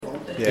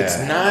Yeah. It's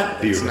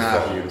not beautiful. It's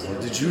not beautiful.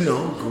 Did you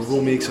know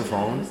Google makes a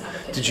phone?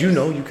 Did you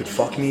know you could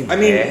fuck me in the I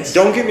mean, ass?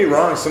 don't get me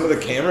wrong. Some of the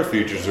camera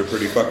features are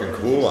pretty fucking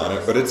cool on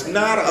it, but it's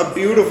not a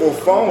beautiful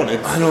phone.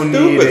 It's stupid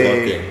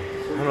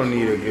looking. I don't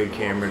need a good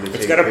camera to take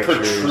It's got a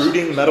pictures.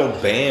 protruding metal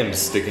band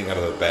sticking out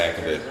of the back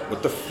of it.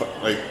 What the fuck?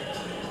 Like,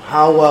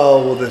 How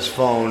well will this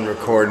phone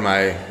record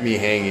me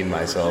hanging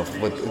myself?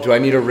 Do I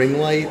need a ring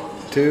light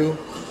too?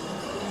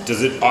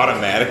 does it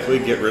automatically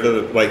get rid of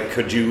the, like,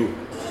 could you,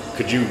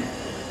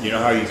 you know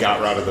how you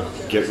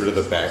get rid of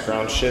the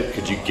background shit?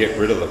 Could you get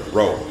rid of the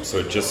rope so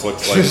it just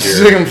looks like Just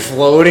you're... like I'm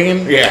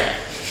floating, Yeah.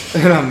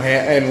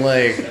 and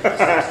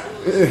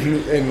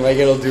like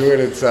it'll do it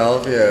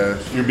itself. Yeah,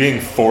 You're being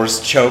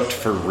force choked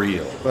for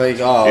real. like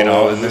oh, You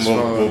know, well, and then this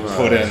we'll phone,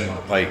 put in,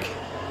 like,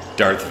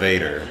 Darth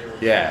Vader.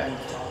 yeah.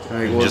 Like,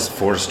 And well, just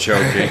force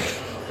choking.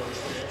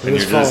 And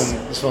this you're phone, just...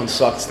 this phone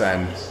sucks.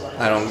 Then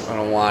I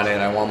don't want it.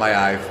 I want my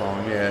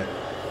iPhone. Yeah.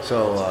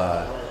 So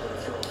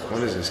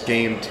what is this?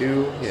 Game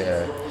 2?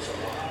 Yeah.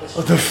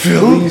 The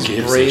Phillies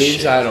gives a Braves.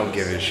 shit? I don't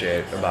give a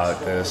shit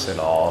about this at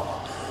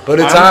all. But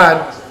it's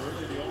odd.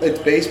 It's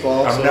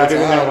baseball. I'm so not it's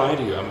even odd. gonna lie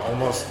to you. I'm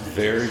almost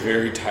very,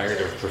 very tired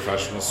of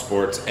professional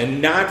sports,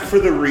 and not for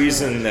the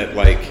reason that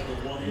like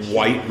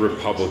white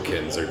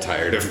Republicans are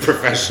tired of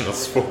professional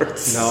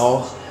sports.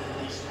 No.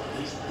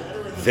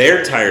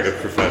 They're tired of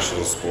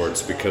professional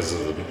sports because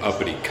of the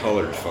uppity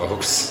colored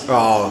folks.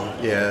 Oh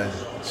yeah,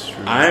 it's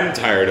true. I'm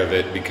tired of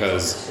it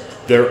because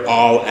they're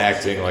all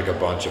acting like a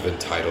bunch of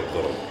entitled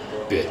little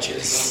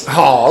bitches.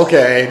 Oh,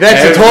 okay.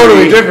 That's Every- a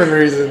totally different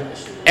reason.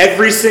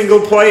 Every single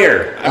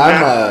player.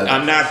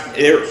 I'm not.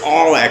 They're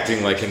all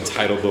acting like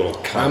entitled little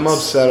cunts. I'm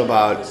upset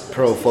about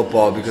pro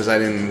football because I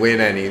didn't win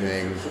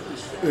anything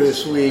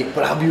this week,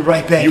 but I'll be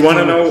right back. You want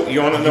to know?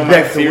 You want to know my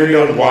back to theory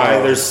window on why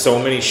tomorrow. there's so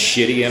many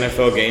shitty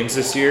NFL games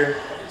this year?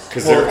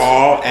 Because Well, they're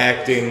all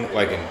acting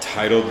like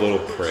entitled little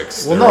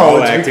pricks. Well, They're no, all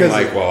it's acting because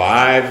like, of- well,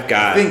 I've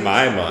got think-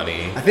 my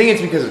money. I think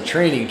it's because of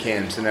training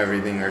camps and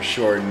everything are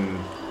shortened,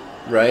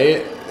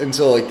 right? And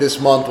so like this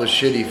month was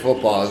shitty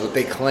football is what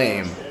they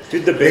claim.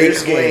 Dude, the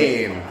Bears They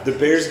game. claim. The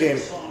Bears game.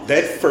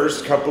 That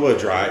first quarter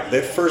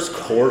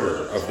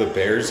of the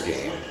Bears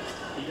game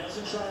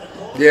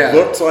Yeah.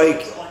 looked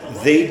like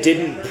they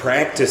didn't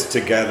practice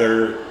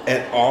together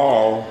at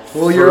all.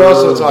 Well, you're for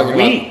also talking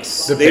about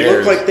weeks. the They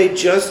Bears. looked like they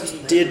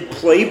just did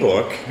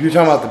playbook. You're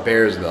talking about the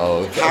Bears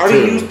though. How do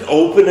you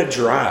open a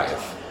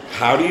drive?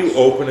 How do you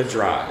open a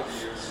drive?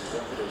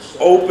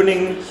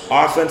 Opening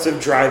offensive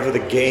drive of the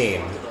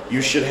game,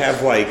 you should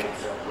have like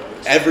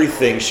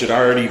everything should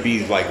already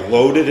be like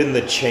loaded in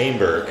the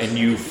chamber, and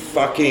you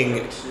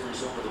fucking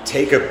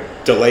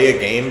delay a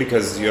game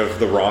because you have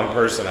the wrong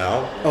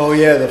personnel. Oh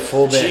yeah, the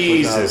fullback.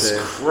 Jesus was out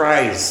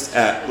Christ!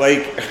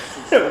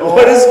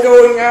 What is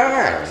going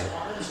on?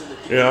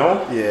 You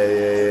know?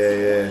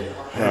 there.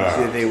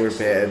 Yeah. They were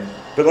bad.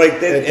 But like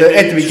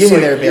At the beginning,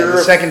 they were bad.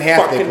 The second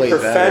half, they played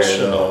better.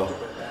 professional.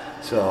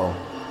 So,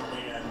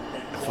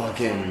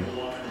 fucking.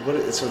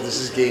 So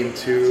this is game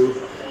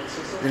 2,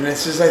 and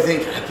this is I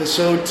think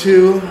episode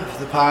 2 of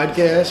the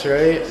podcast,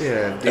 right?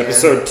 Yeah. Dan.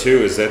 Episode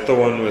 2, is that the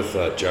one with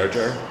Jar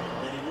Jar?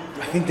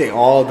 I think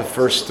the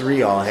first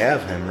 3 all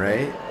have him,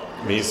 right?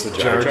 Misa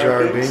Jar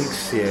Jar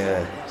Binks.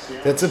 Yeah,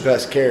 that's the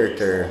best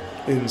character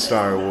in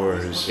Star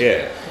Wars.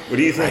 Yeah. What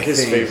do you think I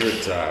his think-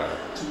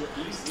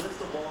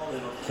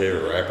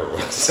 favorite rapper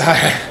was?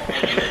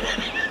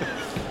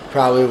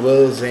 Probably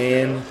Lil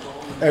Xan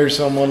or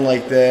someone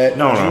like that.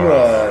 No.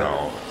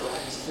 You,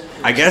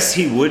 I guess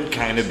he would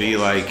kind of be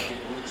like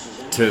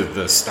to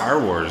the Star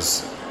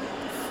Wars.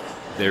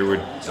 There would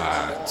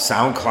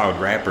SoundCloud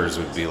rappers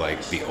would be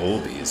like the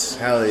oldies.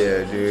 Hell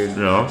yeah, dude. You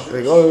know?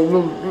 Like,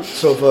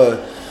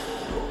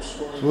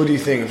 what do you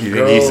think? You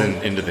think he's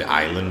into the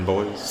Island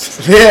Boys?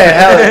 Yeah,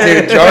 hell,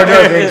 dude. Jar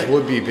Jar Binks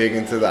would be big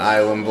into the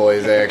Island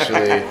Boys.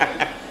 Actually,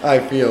 I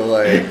feel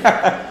like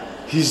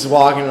he's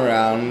walking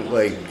around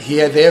like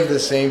they have the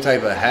same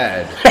type of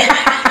head.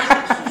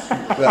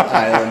 The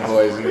Island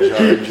Boys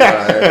and Jar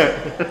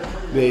Jar.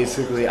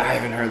 Basically, I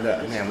haven't heard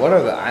that. Man, what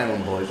are the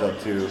Island Boys up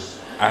to?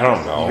 I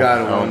don't know. You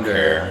gotta I don't wonder.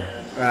 care.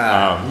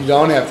 You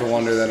don't have to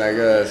wonder then, I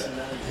guess.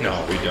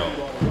 No, we don't.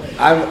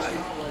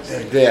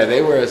 Yeah,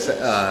 they were. Is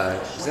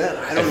that?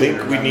 I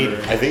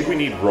think we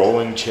need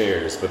rolling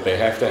chairs, but they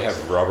have to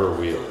have rubber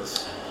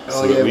wheels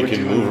so that we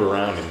can move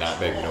around and not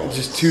make noise.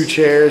 Just 2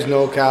 chairs,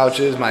 no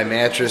couches. My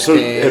mattress So,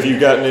 came. have you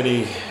gotten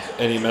any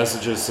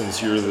messages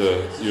since you're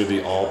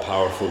the all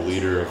powerful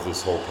leader of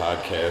this whole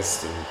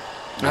podcast and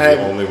you're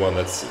the only one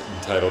that's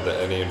entitled to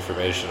any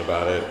information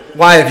about it?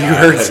 Why have you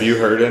heard? Have you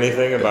heard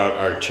anything about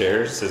our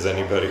chairs?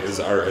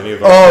 Are any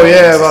of our Oh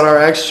yeah, friends about our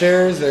X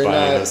chairs. They're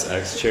buying not. us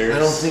X chairs? I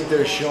don't think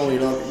they're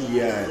showing up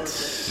yet.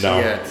 No.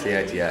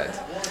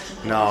 Yet.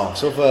 No.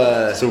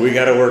 So we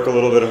got to work a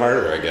little bit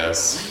harder, I guess.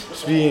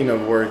 speaking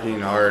of working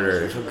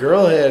harder, if a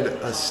girl had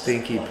a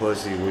stinky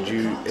pussy, would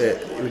you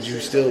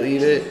still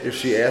eat it if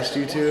she asked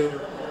you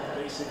to?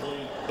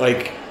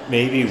 Like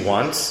maybe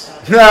once.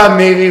 Nah,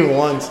 maybe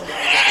once.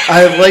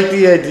 I like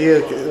the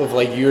idea of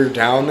like you're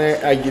down there.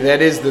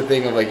 That is the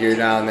thing of like you're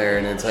down there,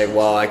 and it's like,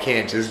 well, I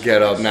can't just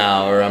get up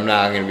now, or I'm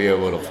not gonna be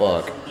able to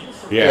fuck.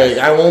 Yeah. Like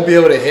I won't be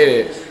able to hit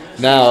it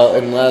now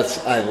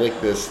unless I lick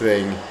this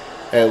thing,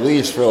 at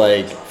least for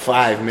like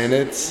 5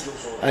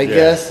 minutes. I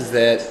guess is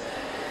that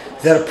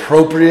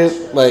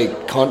appropriate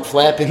like cunt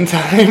flapping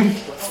time?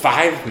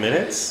 5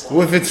 minutes?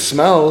 Well, if it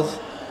smells.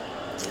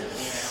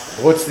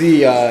 What's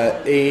the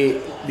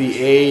AC?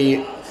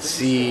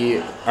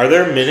 Are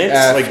there minutes?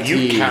 FT. Like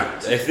you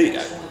count?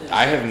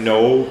 I have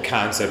no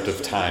concept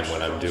of time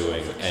when I'm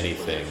doing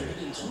anything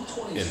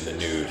in the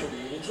nude.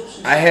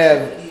 I have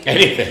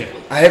Anything.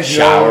 I have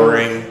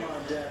showering.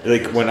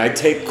 Like when I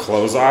take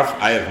clothes off,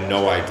 I have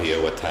no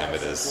idea what time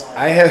it is.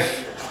 I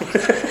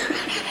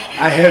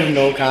have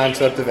no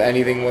concept of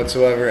anything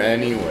whatsoever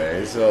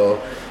anyway.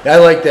 So I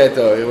like that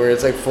though, where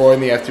it's like 4 in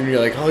the afternoon.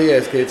 You're like, oh yeah,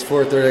 it's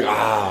 4:30.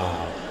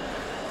 Like,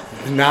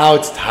 now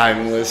it's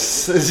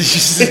timeless. It's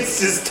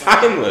just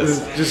timeless.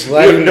 Just you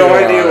letting have no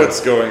your, idea what's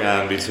going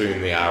on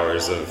between the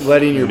hours of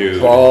letting your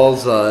nude.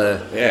 balls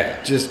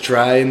Yeah. just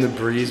dry in the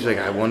breeze. Like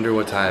I wonder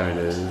what time it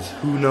is.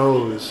 Who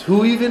knows?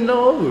 Who even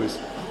knows?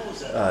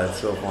 It's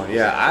so funny.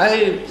 Yeah,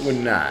 I would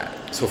not.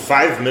 So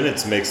 5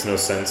 minutes makes no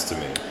sense to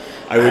me.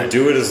 I would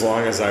do it as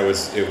long as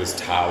it was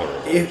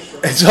tolerable.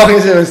 As long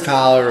as it was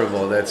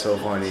tolerable. That's so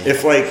funny.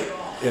 If like,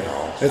 you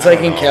know, It's like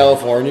in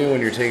California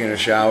when you're taking a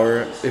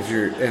shower, if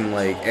you're in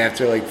like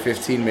after like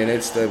 15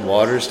 minutes the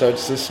water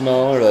starts to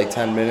smell, or like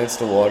 10 minutes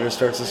the water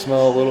starts to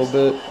smell a little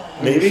bit.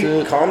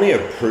 Maybe call me a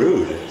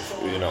prude,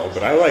 you know,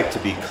 but I like to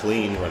be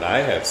clean when I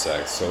have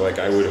sex. So like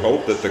I would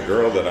hope that the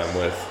girl that I'm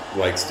with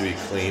likes to be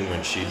clean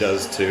when she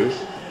does too.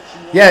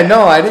 Yeah,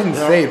 no, I didn't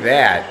say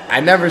that.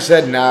 I never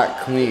said not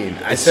clean.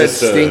 I said just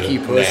stinky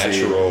a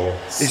pussy.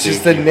 It's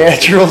just a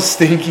natural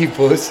stinky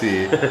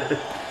pussy.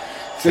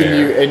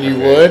 And you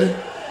would?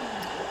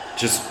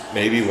 Just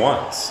maybe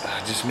once.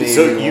 Just maybe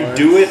So once. you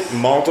do it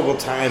multiple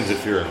times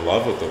if you're in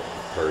love with the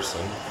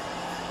person.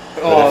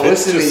 Oh, but if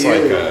it's listen just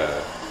to you.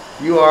 like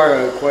You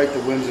are quite the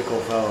whimsical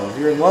fellow. If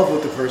you're in love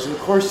with the person, of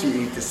course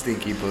you eat the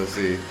stinky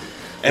pussy.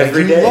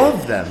 every you day.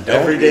 love them.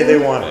 Don't Every you? day they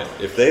want it.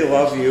 If they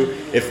love you,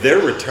 if they're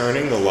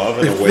returning the love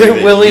in a way They're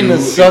that willing you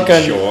to suck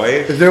enjoy,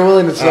 if they're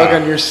willing to suck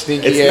on your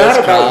stinky it's ass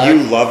not about cock.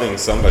 you loving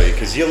somebody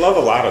because you love a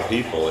lot of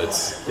people.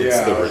 It's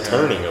Yeah, the okay.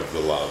 returning of the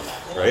love,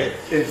 right?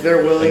 If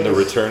they're willing And the to,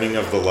 returning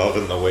of the love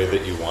in the way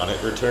that you want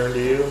it returned to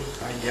you.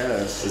 I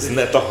guess. Isn't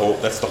that the whole?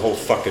 That's the whole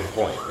fucking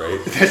point, right?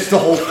 That's the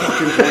whole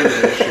fucking point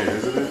of this shit,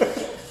 isn't it?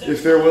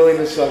 If they're willing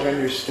to suck on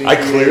your stinky I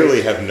clearly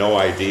ass. have no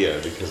idea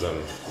because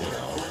I'm,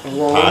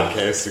 Alone.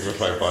 podcasting with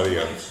my buddy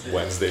on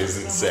Wednesdays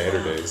and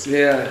Saturdays.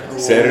 Yeah.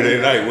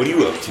 Saturday night, what are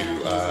you up to?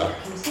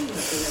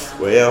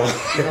 Well,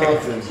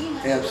 Nothing.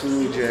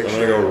 Absolutely jack I'm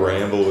shit. gonna go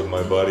ramble with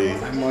my buddy,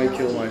 I might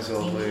kill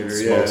myself later.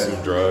 smoke Yeah.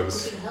 some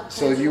drugs.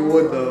 So you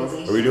would though.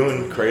 Are we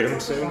doing Kratom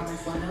soon?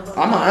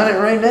 I'm on it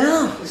right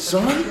now,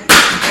 son.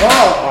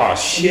 Oh, Oh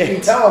you can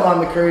shit! tell I'm on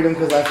the kratom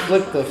because I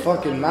flipped the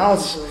fucking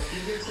mouse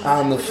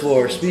on the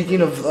floor.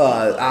 Speaking of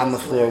on the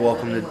floor,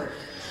 welcome to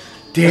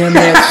Damn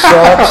That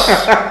Sucks.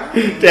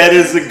 That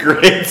is a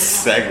great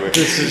segue.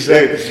 This is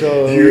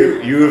episode-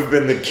 You have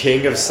been the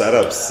king of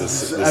setups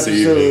this episode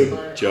evening,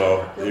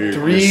 Joe. You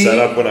 3. set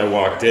up when I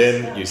walked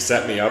in. You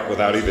set me up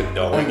without even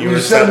knowing you You were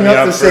set setting me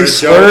up to for say a joke.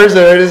 slurs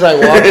right as I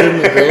walked in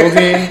the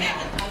building.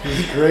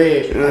 It's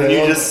great.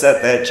 You just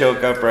set that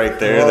joke up right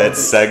there. That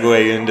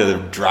segue into the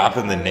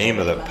dropping the name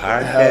of the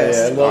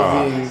podcast.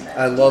 Hell yeah,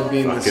 I love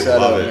being the fucking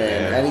setup, love it,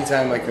 man. man.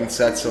 Anytime I can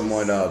set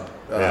someone up,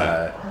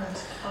 Yeah.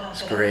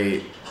 it's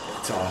great.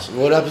 It's awesome.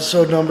 What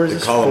episode number is They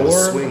this? call him the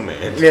 4? swing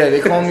man. Yeah, they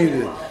call me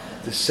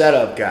the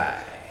setup guy.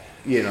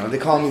 You know, they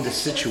call me the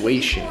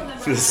situation.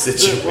 The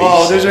situation.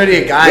 Oh, there's already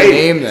a guy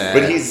named that.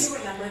 But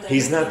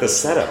he's not the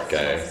setup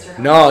guy.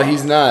 No,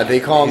 he's not.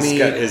 They call me.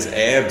 His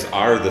abs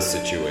are the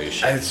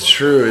situation. That's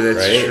true.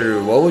 That's Right?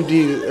 true. What would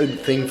be a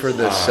thing for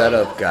the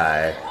setup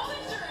guy?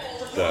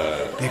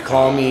 They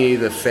call me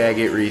the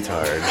faggot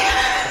retard.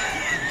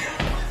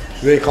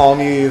 They call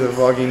me the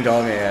fucking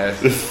dumbass.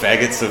 The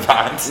faggot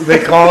savant. They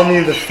call me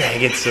the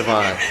faggot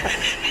savant.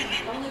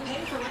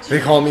 They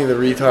call me the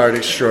retard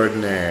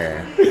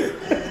extraordinaire.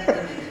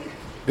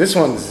 This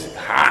one's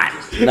hot.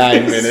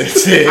 9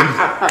 minutes in.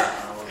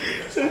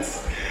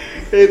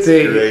 It's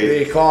They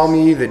great. call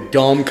me the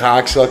dumb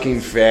cocksucking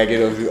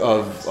faggot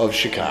of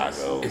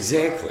Chicago.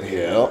 Exactly.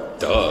 Yep.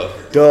 Duh.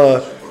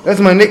 Duh.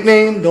 That's my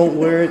nickname. Don't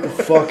wear it the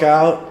fuck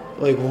out.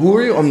 Like, who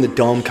are you? I'm the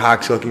dumb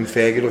cocksucking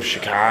faggot of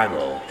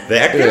Chicago.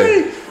 That guy?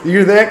 Yeah.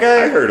 You're that I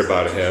guy? heard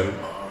about him.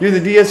 You're the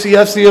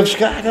DSCFC of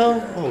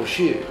Chicago? Oh,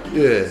 shit.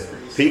 Yeah.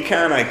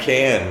 Pecan I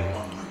can.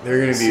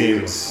 They're going to be...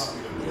 Seems...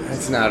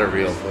 That's not a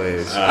real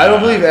place. I don't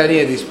believe any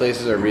of these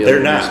places are real. They're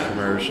They're not. just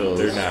commercials.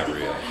 They're not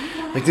real.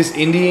 Like this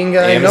Indian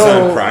guy?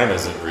 Amazon no. Prime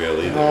isn't real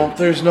either. No,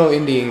 there's no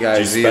Indian Did you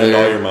guys spend either.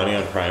 all your money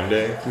on Prime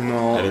Day?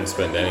 No. I didn't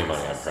spend any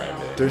money on Prime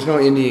Day. There's no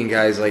Indian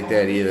guys like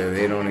that either.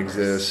 They don't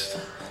exist.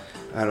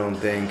 I don't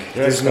think.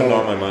 Did I spend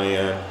all my money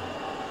on?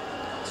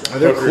 Are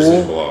they Hookers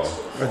and cool? blow.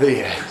 Are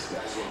they?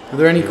 Are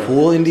there any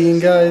cool Indian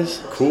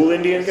guys? Cool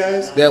Indian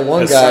guys? That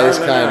one guy is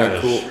kind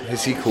of cool.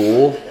 Is he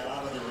cool?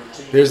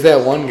 There's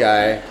that one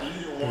guy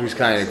who's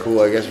kind of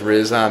cool. I guess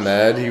Riz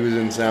Ahmed. He was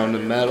in Sound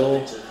of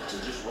Metal.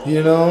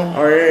 You know?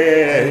 Oh,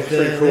 yeah. He's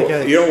pretty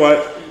cool. You know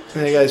what?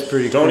 That guy's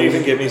pretty cool. Don't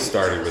even get me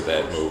started with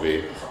that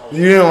movie.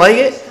 You didn't like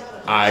it?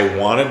 I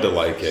wanted to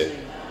like it.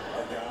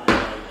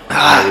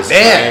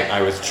 Man.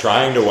 I was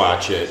trying to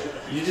watch it.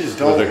 You just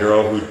don't. With a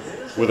girl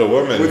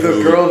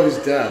who's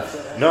deaf.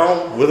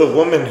 No, with a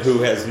woman who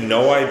has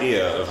no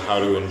idea of how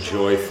to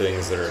enjoy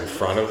things that are in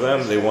front of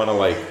them. They want to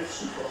like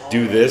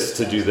do this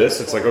to do this.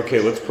 It's like, okay,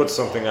 let's put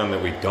something on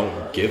that we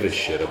don't give a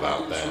shit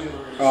about then.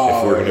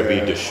 If we're going to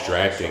be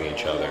distracting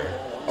each other.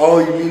 Oh,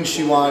 you mean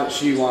she wanted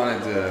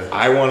to...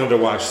 I wanted to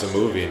watch the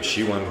movie and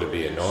she wanted to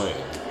be annoying.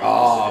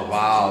 Oh,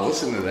 wow.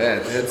 Listen to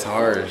that. That's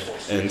harsh.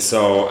 And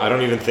so I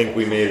don't even think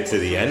we made it to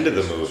the end of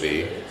the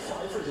movie.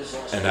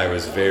 And I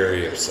was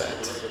very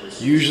upset.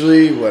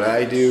 Usually what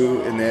I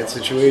do in that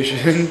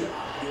situation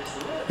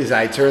is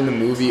I turn the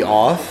movie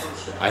off.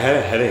 I had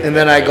a headache. And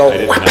then I go...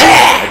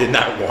 I did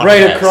not want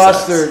right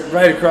across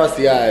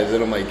the eyes.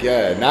 And I'm like,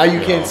 yeah, now you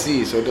can't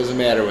see, so it doesn't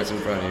matter what's in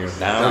front of you.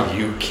 Now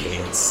you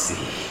can't see.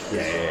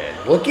 Yeah.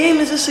 What game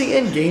is this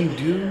again? Game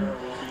 2?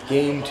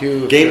 Game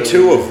 2. Game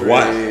 2 of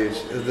what?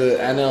 The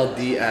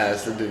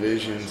NLDS, the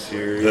Division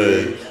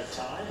Series.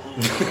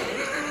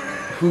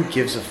 Who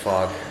gives a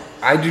fuck?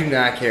 I do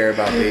not care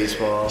about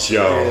baseball.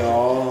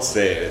 Joe,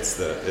 say it.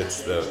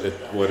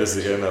 What does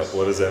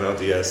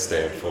NLDS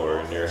stand for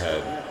in your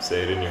head?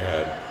 Say it in your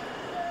head.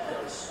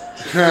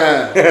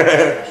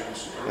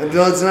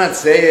 Let's not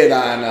say it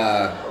on.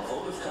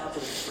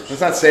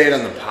 Let's not say it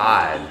on the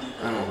pod.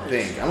 I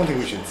don't think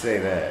we should say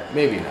that.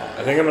 Maybe not.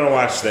 I think I'm gonna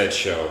watch that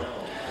show,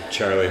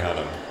 Charlie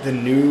Hunnam.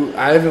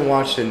 I haven't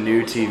watched a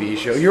new TV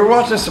show. You're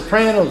watching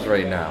Sopranos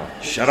right now.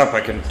 Shut up!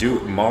 I can do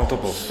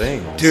multiple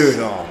things, dude.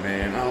 Oh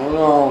man, I don't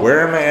know.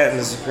 Where am I at in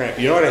the Sopranos?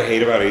 You know what I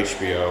hate about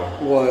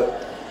HBO?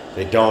 What?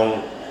 They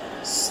don't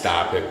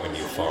stop it when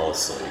you fall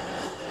asleep.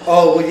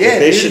 Oh well, yeah.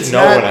 They should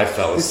know when I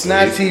fell asleep. It's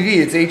not TV.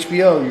 It's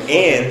HBO.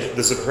 And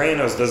The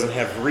Sopranos doesn't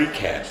have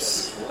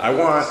recaps. I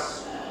want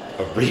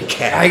a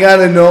recap. I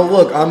gotta know.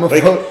 Look, I'm a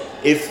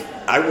if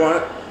I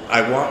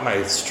want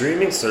my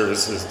streaming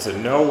services to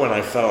know when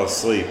I fell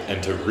asleep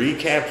and to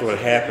recap what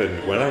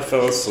happened when I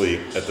fell asleep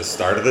at the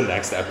start of the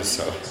next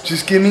episode.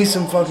 Just give me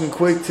some fucking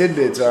quick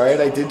tidbits, all right?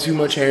 I did too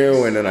much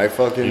heroin and I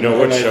fucking you know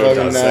what show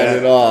does that?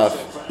 It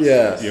off.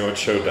 Yeah. You know what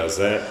show does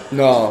that?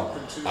 No.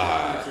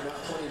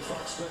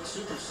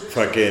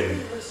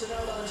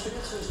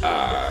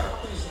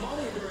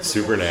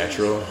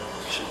 Supernatural.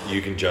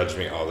 You can judge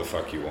me all the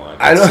fuck you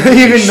want. I don't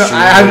even know.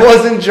 I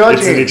wasn't judging.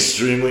 It's an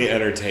extremely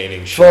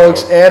entertaining show.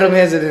 Folks, Adam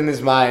has it in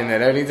his mind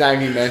that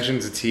anytime he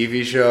mentions a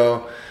TV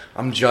show,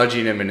 I'm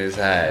judging him in his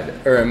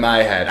head. Or in my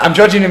head. I'm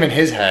judging him in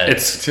his head,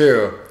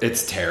 too.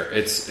 It's terrible.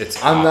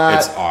 It's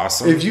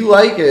awesome. If you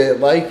like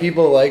it,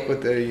 people like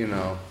what they,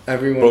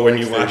 everyone But when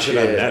you watch it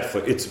on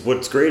Netflix,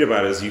 what's great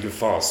about it is you can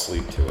fall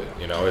asleep to it.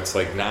 It's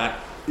like not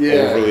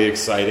overly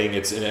exciting.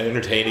 It's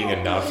entertaining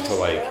enough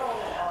to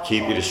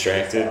keep you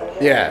distracted.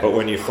 Yeah. But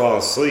when you fall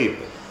asleep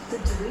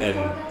and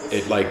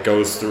it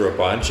goes through a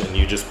bunch and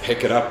you just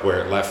pick it up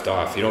where it left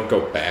off, you don't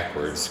go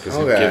backwards because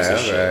who gives a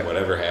shit?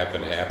 Whatever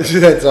happened.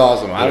 That's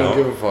awesome. I don't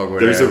give a fuck what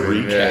There's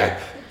happened. a recap.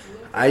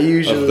 I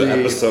usually of the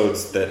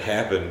episodes that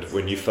happened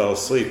when you fell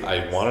asleep.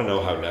 I want to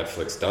know how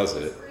Netflix does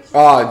it.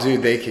 Oh,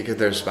 dude, they kick at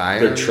their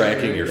spine. They're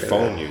tracking your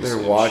phone usage.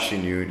 They're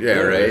watching you. Yeah,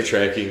 right. They're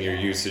tracking your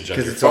usage on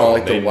your phone. It's all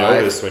like they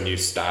notice when you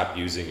stop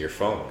using your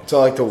phone. It's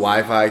all like the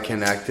Wi-Fi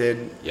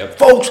connected. Yep.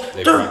 Folks,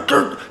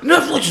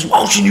 Netflix is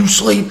watching you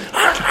sleep.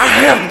 I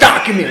have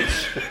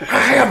documents. I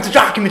have the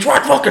documents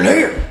right fucking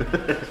here.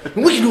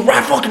 And we can do it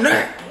right fucking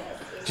there.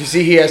 Do you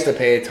see he has to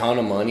pay a ton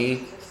of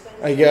money?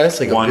 I guess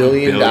like $1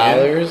 billion.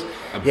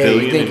 $1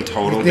 billion in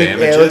total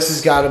damages. Alex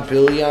has got $1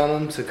 billion on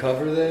him to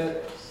cover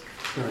that.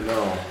 Or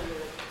no?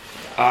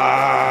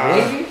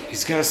 Maybe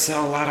he's gotta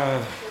sell a lot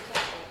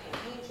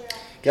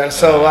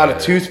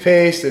of.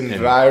 Toothpaste and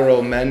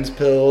viral men's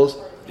pills.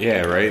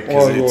 Yeah, right.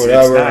 Because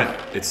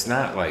it's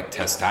not like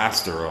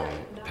testosterone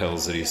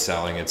pills that he's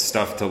selling. It's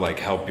stuff to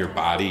help your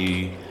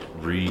body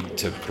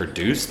to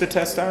produce the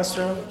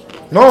testosterone.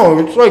 No,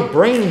 it's like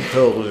brain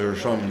pills or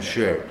some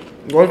shit.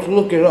 Let's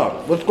look it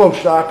up. Let's go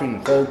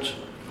shopping, folks.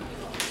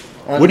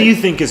 What do you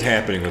think is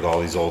happening with all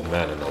these old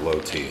men in the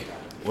low T?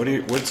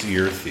 What's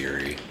your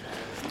theory?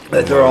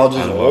 That they're all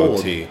just old.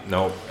 Low T.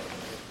 Nope.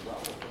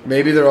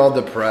 Maybe they're all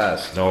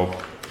depressed. Nope.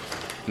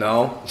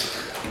 No?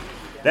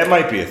 That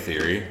might be a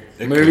theory.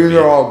 Maybe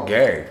they're all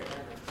gay.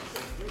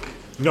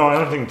 No, I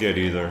don't think that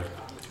either.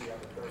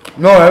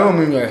 No, I don't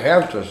mean they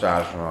have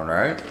testosterone,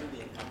 right?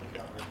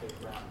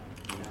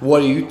 What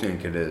do you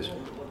think it is?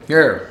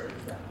 Here.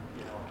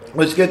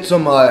 Let's get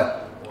some,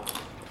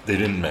 They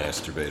didn't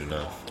masturbate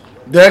enough.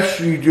 That's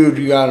you, dude.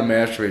 You gotta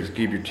masturbate to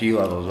keep your T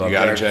levels up. You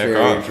gotta jack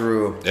off.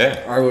 True.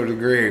 Yeah. I would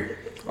agree.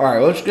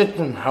 Alright, let's get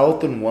some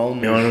health and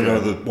wellness. You want to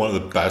know one of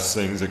the best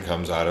things that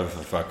comes out of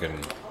a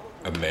fucking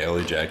of male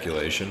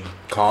ejaculation?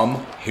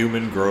 Cum?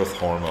 Human growth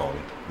hormone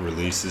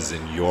releases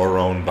in your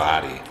own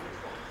body.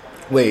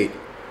 Wait,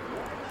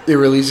 it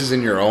releases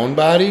in your own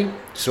body,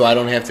 so I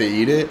don't have to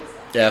eat it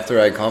after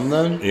I come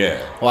then?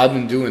 Yeah. Well, I've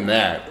been doing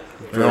that.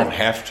 You don't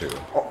have to.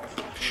 Oh,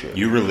 shit.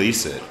 You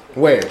release it.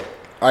 Wait,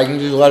 I can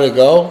just let it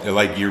go?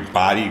 Like your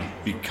body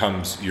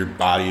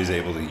is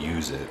able to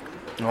use it.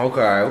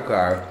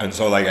 Okay. And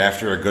so like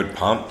after a good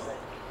pump,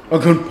 A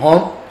good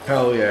pump?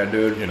 Hell yeah,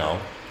 dude. you know,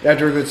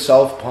 After a good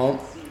self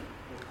pump.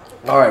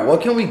 Alright,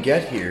 what can we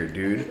get here,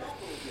 dude?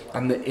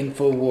 On the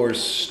InfoWars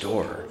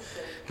store.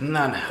 And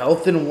on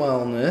health and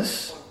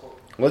wellness.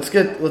 Let's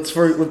go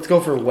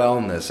for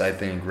wellness, I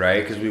think,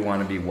 right? Because we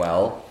want to be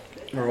well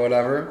or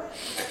whatever.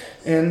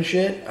 And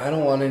shit. I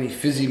don't want any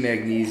fizzy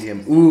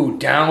magnesium. Ooh,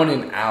 down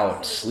and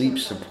out sleep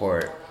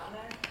support.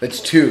 That's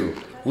 2.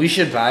 We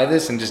should buy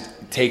this and just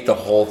take the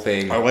whole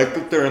thing. I like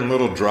that they're in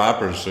little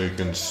droppers so you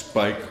can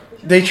spike.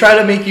 They try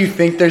to make you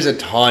think there's a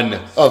ton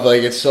of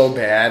like it's so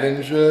bad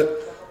and shit.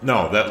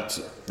 No, that's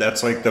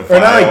like the Or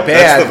vial. not like bad,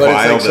 that's the but it's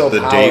vial like so that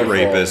the date powerful.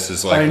 rapist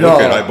is like, I know.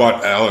 look at, I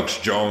bought Alex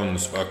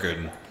Jones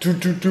fucking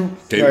date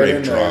Right rape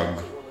in there.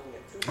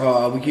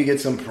 drug. We could get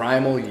some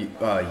Primal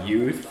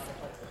Youth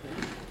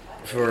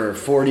for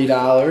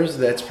 $40.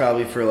 That's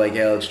probably for like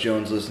Alex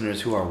Jones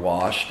listeners who are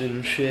washed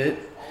and shit.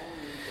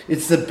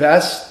 It's the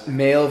best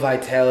male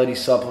vitality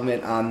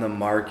supplement on the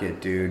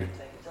market, dude.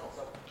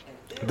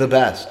 The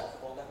best.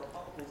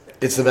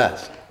 It's the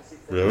best.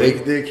 Really?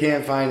 They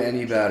can't find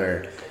any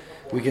better.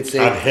 We could say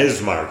On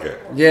his market.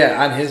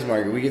 Yeah, on his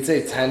market. We could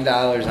save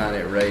 $10 on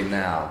it right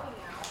now.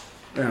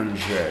 And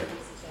shit.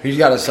 He's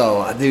got to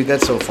sell, dude,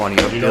 that's so funny.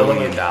 $1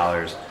 billion.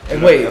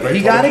 And wait, have I he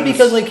told got you it this?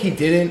 because like he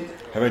didn't.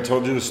 Have I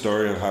told you the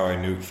story of how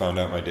I found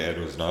out my dad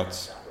was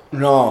nuts?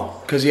 No,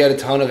 because he had a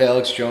ton of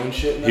Alex Jones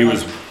shit. Now? He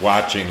was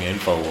watching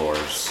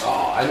InfoWars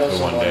Oh, I know the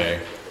someone. one day.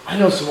 I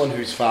know someone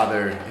whose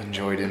father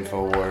enjoyed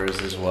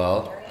InfoWars as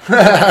well.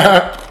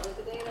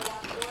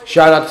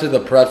 Shout out to the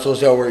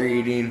pretzels that we're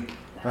eating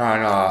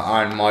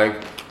on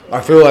Mike. I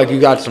feel like you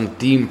got some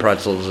theme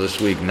pretzels this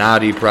week,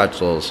 naughty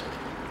pretzels.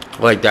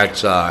 Like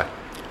that's they're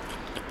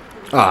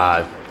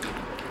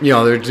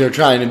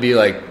trying to be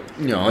like,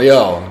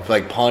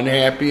 like pun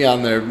happy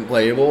on their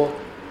label.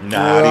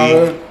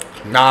 Naughty.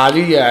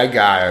 Naughty, yeah, I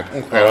got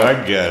it. Okay. Oh, I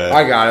get it.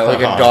 I got it, like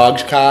a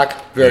dog's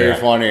cock. Very Yeah.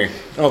 funny.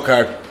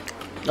 Okay.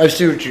 I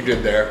see what you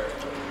did there.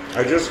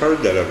 I just heard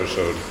that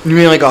episode. You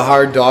mean like a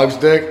hard dog's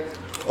dick?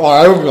 Oh,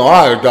 I don't know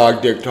how to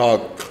dog dick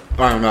talk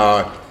on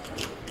a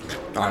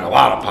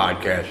lot of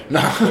podcasts. No.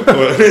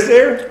 What is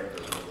there?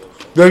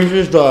 There's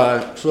just,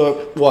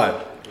 so,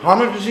 what? How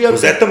much does he have?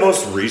 Was that the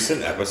most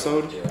recent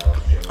episode?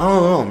 I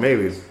don't know,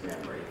 maybe.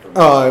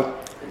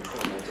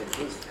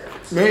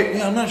 Maybe,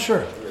 yeah, I'm not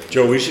sure.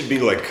 Joe, we should be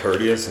like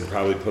courteous and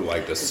probably put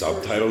like the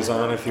subtitles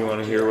on if you want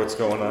to hear what's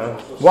going on.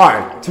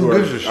 Why? Who To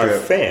gives a our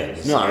shit?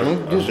 fans. No, I Our-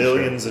 don't our give a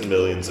millions and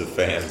millions of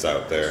fans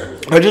out there.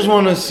 I just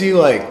want to see,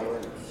 like,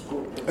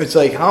 it's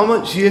like how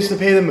much he has to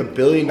pay them $1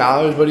 billion,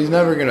 but he's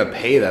never going to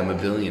pay them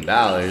 $1 billion.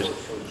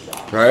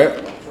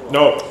 Right?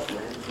 No,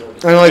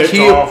 And like it's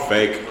all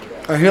fake.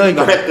 I feel like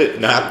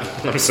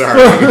I'm sorry.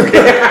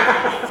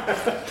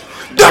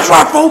 that's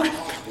right, folks.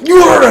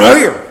 You heard it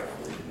here.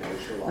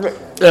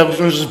 Elvis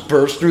just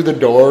burst through the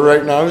door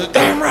right now. He's like,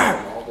 damn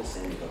right.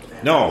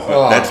 No,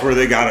 but that's where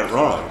they got it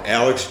wrong.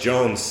 Alex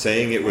Jones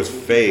saying it was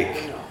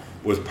fake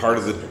was part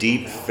of the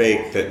deep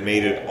fake that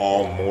made it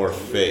all more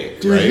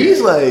fake. Dude, right?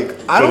 he's like,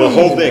 So the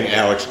whole thing,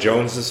 Alex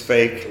Jones is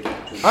fake.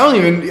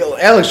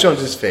 Alex Jones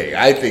is fake.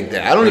 I think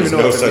that. I don't There's even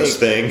know no what to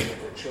such make. thing.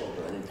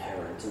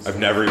 I've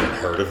never even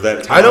heard of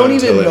that town I don't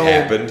until even it know-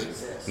 happened.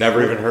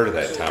 Never even heard of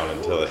that town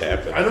until it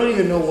happened. I don't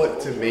even know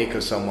what to make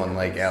of someone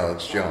like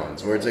Alex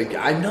Jones, where it's like,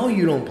 I know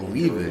you don't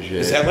believe this shit.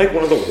 Is that like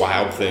one of the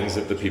wild things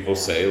that the people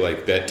say,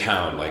 like that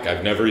town? Like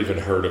I've never even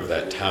heard of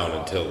that town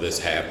until this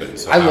happened.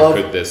 So how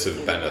could this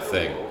have been a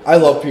thing? I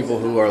love people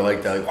who are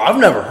like that. Like, well, I've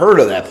never heard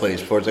of that place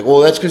before. It's like, well,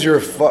 that's because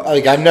you're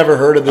like, I've never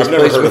heard of this I've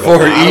never place heard of a before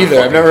lot of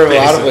either. I've never heard of a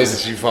lot of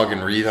places. places, you fucking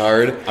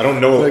retard. I don't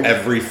know Like-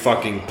 every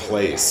fucking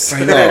place.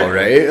 I know,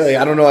 right? Like,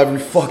 I don't know every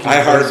fucking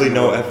I hardly place.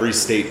 know every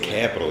state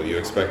capital. You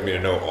expect me to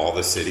know all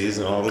the cities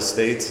and all the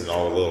states and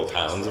all the little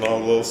towns and all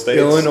the little states?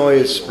 Illinois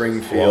is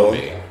Springfield. Blow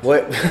me.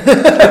 What?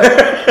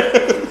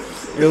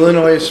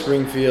 Illinois is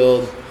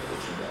Springfield.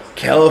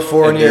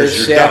 California And is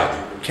there's your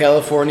done.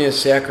 California is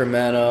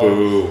Sacramento.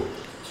 Boo.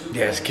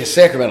 Yes, because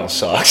Sacramento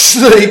sucks.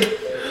 Like,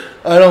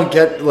 I don't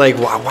get, like,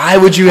 why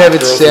would you have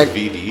it Girls with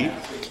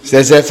VD?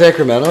 Is that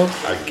Sacramento?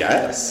 I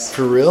guess.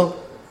 For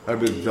real?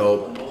 That'd be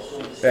dope.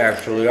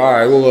 Actually,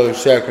 alright, we'll go to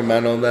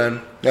Sacramento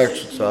then.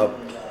 That's what's up.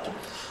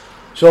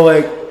 So,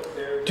 like,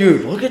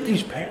 dude, look at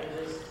these parents.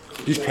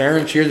 These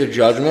parents hear the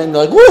judgment and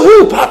they're like,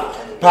 woohoo,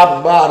 pop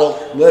a bottle,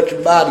 let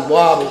your body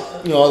wobble.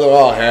 You know, they're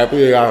all happy,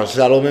 they got a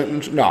settlement.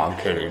 And no, I'm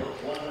kidding.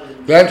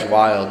 That's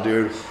wild,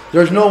 dude.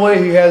 There's no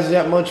way he has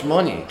that much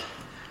money.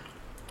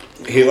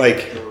 He,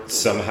 like,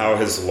 somehow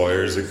his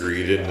lawyers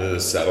agreed into the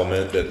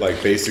settlement that,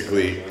 like,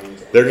 basically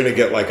they're going to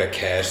get like a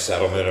cash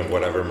settlement of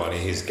whatever money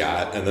he's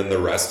got, and then the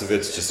rest of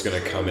it's just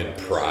going to come in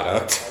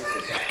product.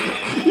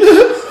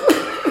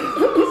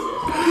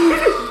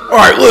 All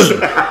right, listen.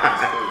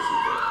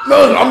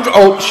 No,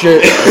 oh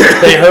shit!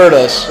 They heard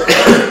us.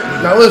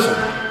 Now listen,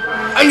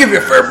 I can give you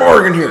a fair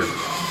bargain here.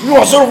 You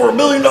want to settle for $1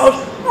 million?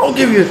 I'll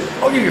give you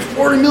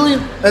 $40 million,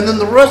 and then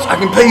the rest I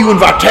can pay you in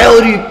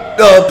Vitality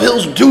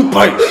pills and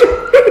toothpaste.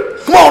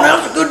 Come on,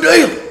 now, it's a good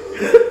deal.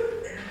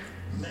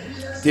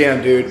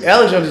 Damn, dude,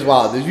 Alex Jones is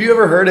wild. Have you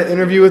ever heard an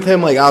interview with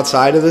him like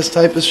outside of this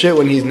type of shit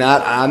when he's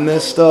not on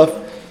this stuff?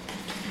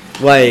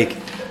 Like,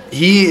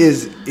 he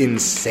is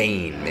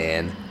insane,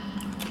 man.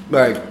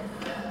 Like,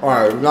 all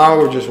right, now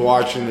we're just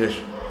watching this.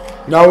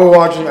 Now we're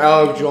watching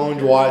Alex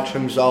Jones watch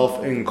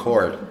himself in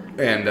court,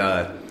 and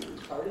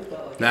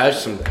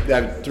that's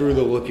that through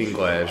the looking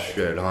glass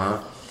shit,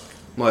 huh?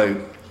 Like,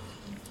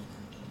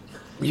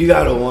 you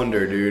gotta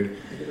wonder, dude.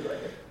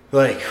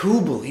 Like, who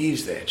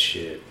believes that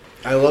shit?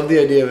 I love the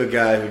idea of a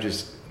guy who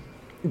just,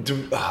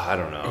 I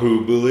don't know.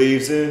 Who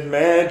believes in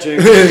magic?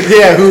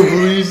 Yeah, who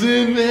believes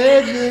in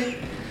magic?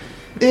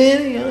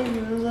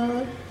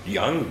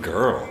 Young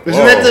girl.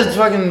 Isn't that the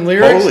fucking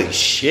lyrics? Holy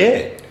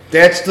shit.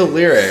 That's the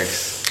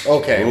lyrics.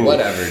 Okay, Oof.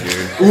 whatever,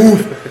 dude.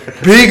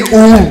 Oof. Big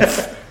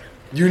oof.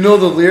 You know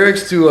the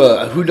lyrics to,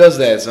 who does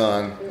that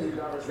song?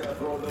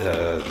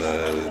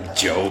 The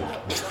Joe.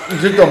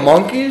 Is it the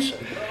Monkeys?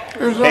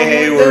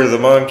 Hey, we're the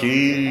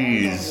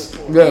monkeys.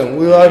 Yeah,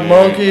 we like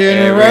monkeying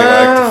Yeah,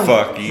 around we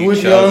like to fuck each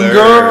with other. young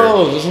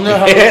girls. Isn't that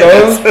how Yeah, it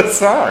goes? that's the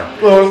song.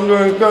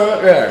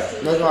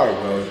 Yeah, that's how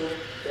it goes.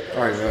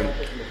 All right, man.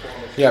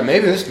 Yeah,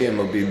 maybe this game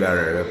will be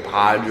better. The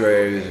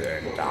Padres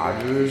and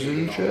Dodgers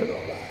and shit.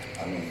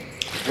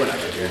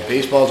 Whatever, dude.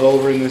 Baseball's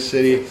over in this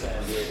city.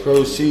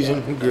 Pro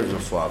season, who gives a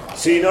fuck?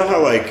 So you know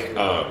how like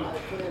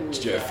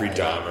Jeffrey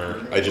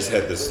Dahmer, I just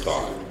had this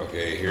thought.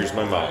 Okay, here's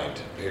my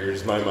mind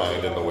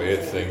and the way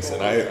it thinks,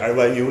 and I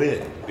let you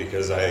in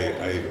because I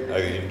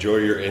enjoy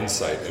your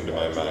insight into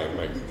my mind,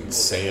 my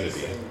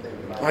insanity.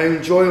 I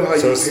enjoy how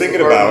So I you was pick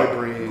thinking apart about- my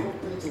brain.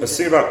 I was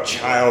thinking about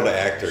child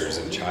actors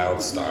and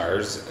child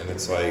stars, and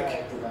it's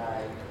like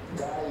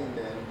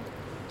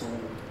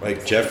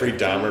Jeffrey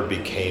Dahmer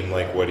became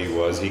like what he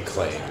was, he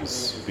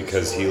claims,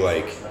 because he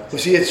like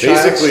Was he a child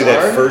basically star?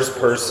 that first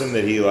person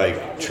that he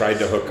like tried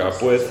to hook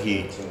up with,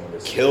 he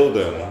killed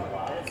him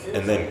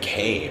and then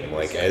came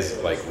like as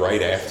like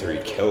right after he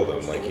killed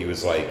him, like he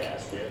was like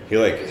he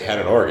like had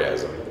an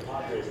orgasm.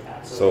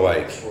 So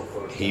like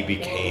he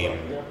became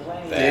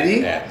that Did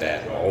he? at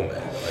that moment.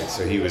 Like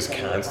so he was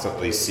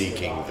constantly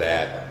seeking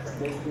that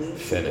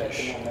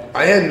finish.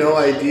 I had no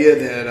idea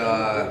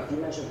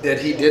that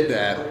he did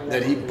that.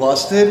 That he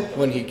busted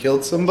when he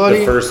killed somebody.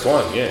 The first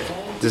one, yeah.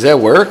 Does that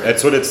work?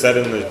 That's what it said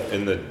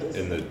in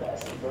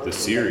the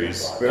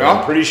series. Yeah?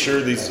 I'm pretty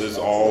sure this is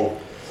all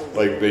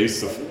like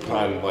based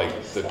upon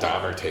like the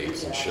Dahmer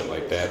tapes and shit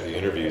like that, the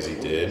interviews he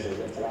did.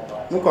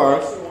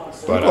 Okay.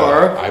 But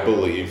Okay. I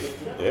believe,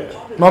 yeah,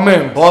 My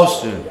man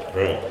busted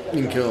right.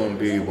 and killing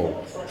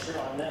people.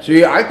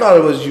 See, I thought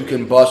it was you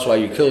can bust while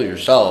you kill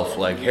yourself.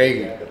 Like,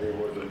 hey,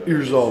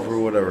 yourself or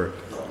whatever.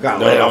 Got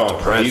laid off the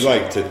press. He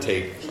liked to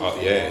take.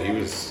 Yeah, he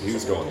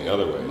was going the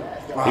other way.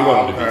 He Oh,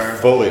 wanted to okay. be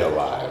fully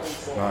alive.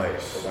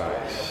 Nice.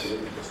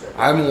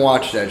 I haven't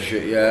watched that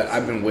shit yet.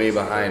 I've been way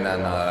behind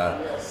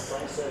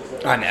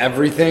on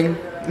everything.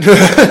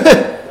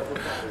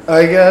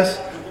 I guess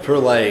for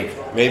like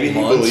Maybe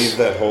he months. believed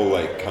that whole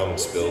like cum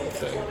spilled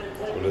thing.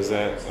 What is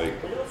that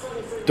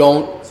like?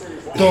 Don't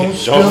spill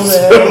spill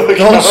that. the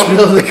Don't cum.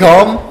 spill the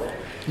cum.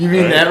 You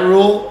mean Right. that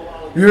rule?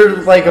 You're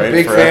like a Right,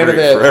 big for fan every, of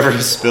that. For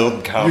every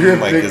spilled cum, You're a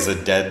like big- is a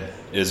dead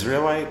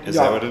Israelite. Is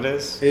Yeah. that what it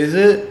is? Is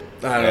it?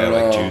 I Yeah, don't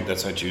know. like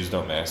that's why Jews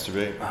don't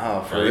masturbate.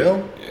 Oh, for right?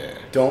 real? Yeah.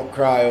 Don't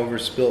cry over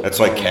spilled. That's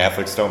why cum.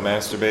 Catholics don't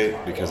masturbate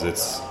because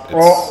it's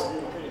Oh,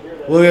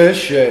 look at this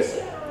shit.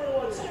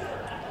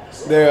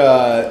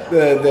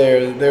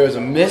 There was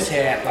a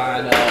mishap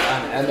on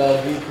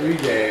MLB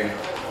pregame.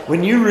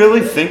 when you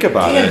really think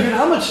about Damn, it. dude,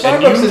 how much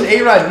and Starbucks you- does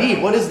A-Rod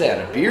need? What is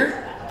that, a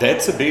beer?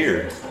 That's a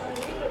beer.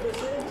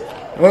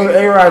 What is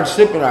A-Rod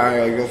sipping on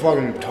here? Like a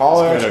fucking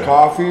tall-ass It's got a-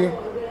 coffee?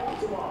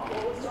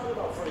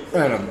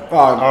 And a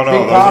Oh, no,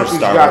 Big those are Coffee's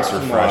got Starbucks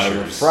some, refreshers.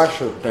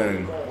 refresher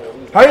thing.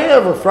 How do you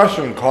have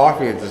refresher and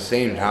coffee at the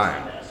same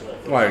time?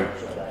 Like,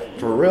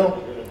 for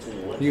real?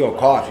 You go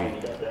coffee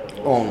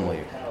only.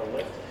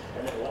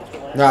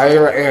 Now,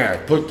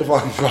 A-Rod, put the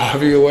fucking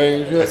coffee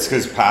away and shit. That's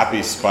because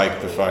Poppy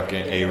spiked the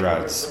fucking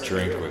A-Rod's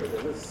drink with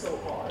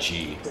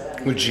G.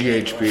 With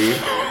GHB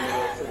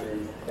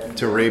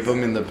to rape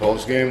him in the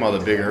post game while the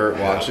Big Hurt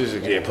watches.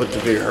 Yeah, put the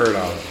Big Hurt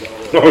on.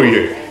 Oh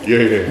yeah.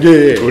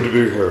 Yeah. What a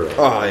big hurt.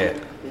 Oh yeah.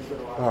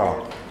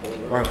 Oh.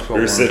 That's so We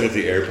were much. sitting at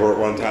the airport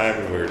one time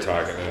and we were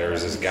talking, and there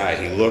was this guy.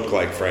 He looked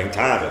like Frank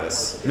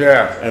Thomas.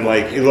 Yeah. And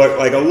like he looked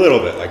like a little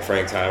bit like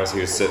Frank Thomas.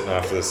 He was sitting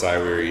off to the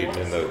side. We were eating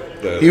in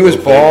the He was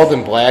little thing. bald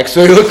and black,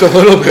 so he looked a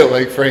little bit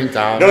like Frank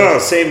Thomas. No,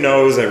 same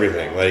nose,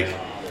 everything. Like,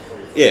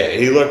 yeah,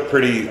 he looked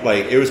pretty.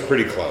 Like it was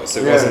pretty close.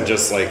 It Yeah. wasn't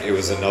just like it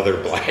was another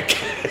black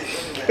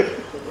guy.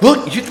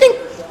 Look, you think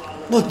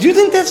Look, do you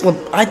think that's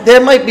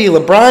that might be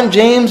LeBron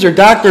James or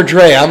Dr.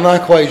 Dre? I'm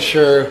not quite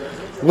sure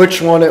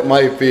which one it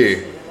might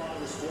be.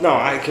 No,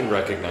 I can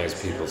recognize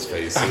people's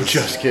faces. I'm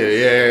just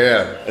kidding.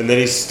 Yeah. And then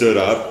he stood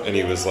up and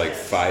he was like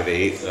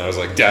 5'8", and I was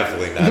like,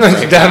 definitely not.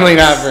 Definitely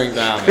not Frank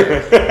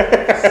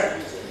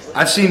Thomas.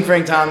 I've seen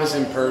Frank Thomas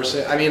in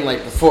person. I mean,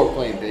 like before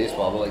playing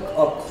baseball, but like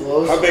up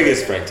close. How big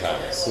is Frank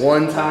Thomas?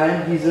 One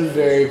time, he's a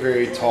very,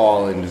 very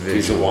tall individual.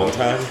 He's a one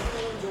time.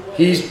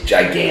 He's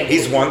gigantic.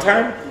 He's one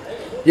time.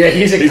 Yeah,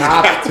 he's a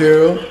cop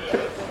too.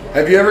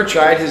 Have you ever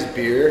tried his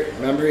beer?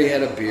 Remember he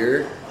had a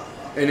beer,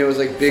 and it was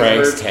like Big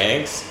Frank's Hurt.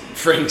 Tanks.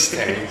 Frank's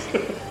Tanks.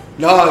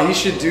 No, he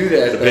should do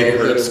that. The Big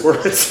Hurt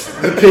Squirts.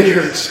 The Big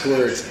Hurt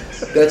Squirts.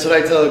 That's what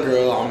I tell a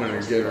girl. I'm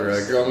gonna give her.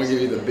 Like, girl, I'm gonna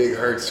give you the Big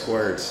Hurt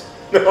Squirts.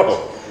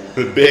 No,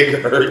 the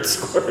Big Hurt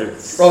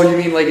Squirts. Oh, you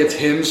mean like it's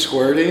him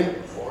squirting?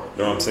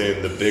 No, I'm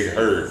saying the Big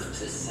Hurt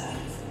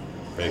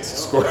makes a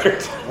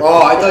squirt.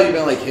 Oh, I thought you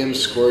meant like him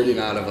squirting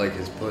out of like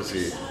his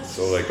pussy.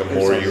 So like the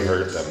more you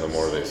hurt them, the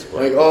more they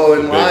squirt. Like, oh,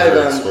 and The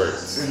Big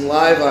Hurt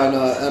live on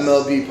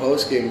MLB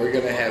postgame, we're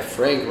gonna have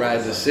Frank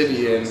ride the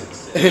city in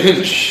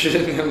and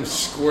shit him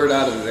squirt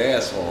out of his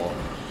asshole.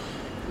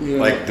 You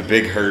know? Like the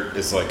Big Hurt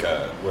is like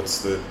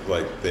what's the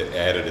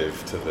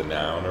additive to the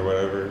noun or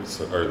whatever,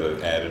 or the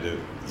additive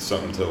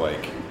something to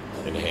like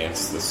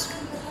enhance the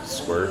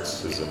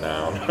squirts is a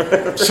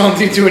noun.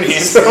 Something to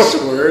enhance the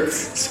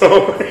squirts.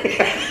 So,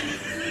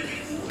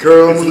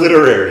 girl, it's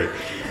literary.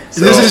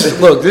 So,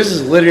 this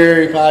is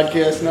literary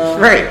podcast now.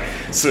 Right.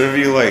 So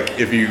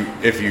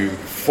if you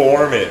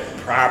form it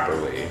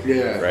properly,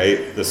 yeah.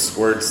 Right, the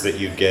squirts that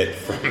you get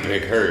from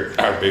Big Hurt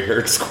are Big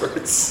Hurt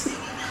squirts.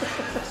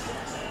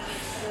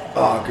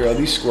 Oh, girl,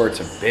 these squirts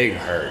are big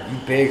hurt. You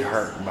big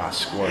hurt my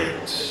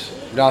squirts.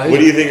 No, what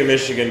do you think of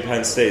Michigan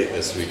Penn State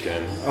this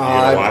weekend? You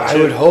gonna watch I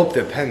would hope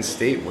that Penn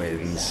State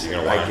wins. You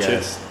gonna watch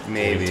it?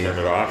 Maybe. You gonna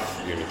turn it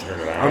off? You gonna turn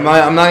it on?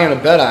 I'm not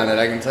gonna bet on it.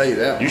 I can tell you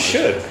that. You much.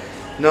 should.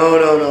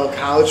 No.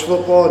 College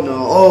football,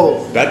 no.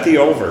 Oh, bet the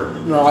over.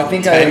 No, I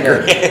think $10 I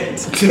grand.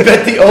 To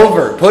bet the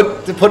over.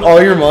 Put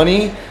all your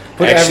money.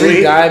 Put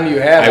every dime you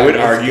have. I would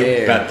argue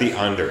bet the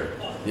under.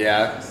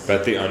 Yeah.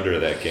 Bet the under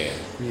that game.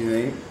 You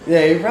think?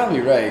 Yeah, you're probably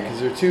right because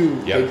they're two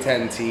Big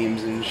Ten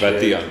teams and shit.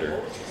 Bet the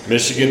under.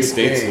 Michigan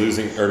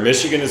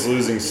is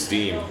losing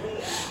steam.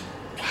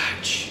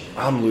 Watch.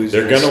 I'm losing.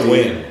 They're gonna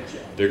win.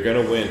 They're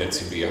gonna win. It's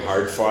gonna be a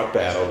hard fought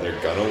battle. They're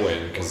gonna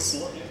win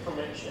because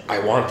I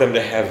want them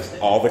to have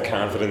all the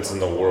confidence in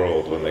the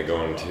world when they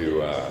go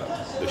into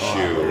the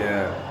shoe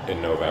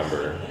in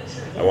November.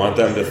 I want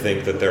them to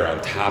think that they're on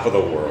top of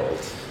the world.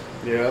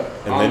 Yeah.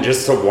 And then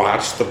just to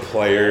watch the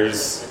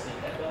players,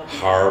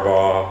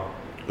 Harbaugh,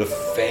 the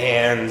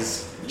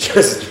fans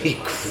just be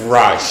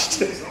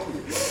crushed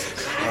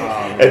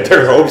at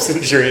their hopes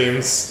and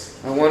dreams.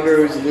 I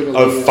wonder who's going to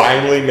lose.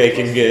 Finally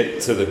making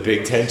it to the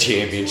Big Ten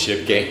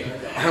championship game.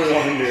 I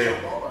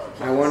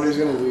wonder who's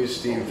going to lose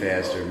steam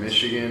faster,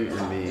 Michigan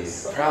or me.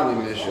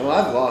 Probably Michigan.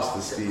 Well, I've lost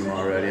the steam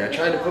already. I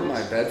tried to put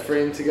my bed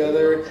frame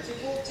together,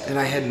 and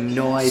I had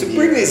no idea. So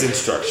bring these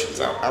instructions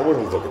out. I want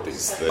to look at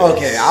these things.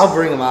 Okay, I'll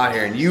bring them out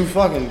here, and you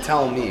fucking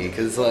tell me,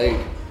 because, like,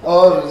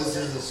 this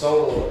is the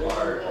solo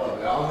part.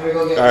 Okay, I'm going to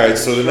go get all right,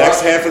 so the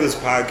next half of this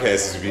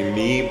podcast is going to be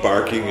me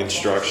barking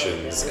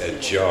instructions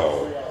at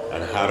Joe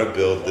on how to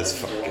build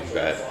this fucking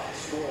bed.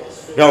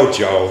 No,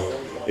 Joe.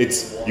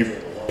 It's you.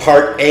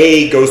 Part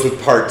A goes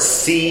with Part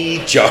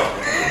C, Joe.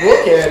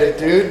 Look at it,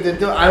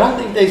 dude. I don't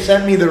think they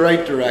sent me the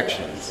right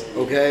directions,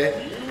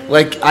 okay?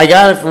 Like, I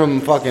got it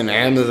from fucking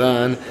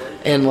Amazon,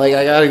 and, like,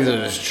 I got it because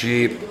it was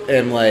cheap,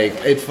 and, like,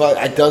 it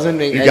doesn't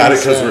make any sense. You got it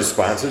because we're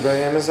sponsored by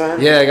Amazon?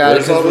 Yeah, I got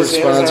it because we're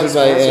sponsored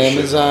by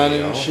Amazon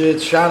and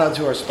shit. Shout out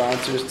to our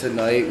sponsors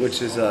tonight,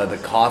 which is the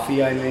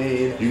coffee I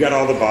made. You got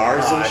all the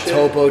bars and shit?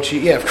 Topo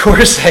Cheese. Yeah, of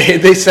course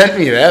they sent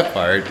me that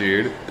part,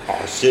 dude.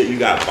 Oh, shit, you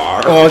got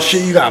bars? Oh,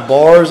 shit, you got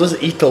bars? Let's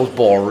eat those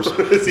bars.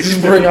 Let's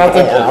bring out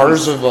the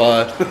bars of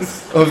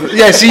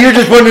yeah, see, you're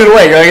just putting it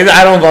away. Like,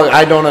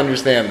 I don't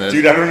understand this.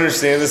 Dude, I don't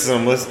understand this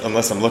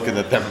unless I'm looking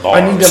at them bars.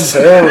 I need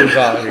them bars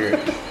out here.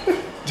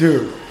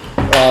 Dude.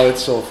 Oh,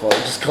 it's so fun.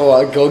 Just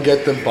go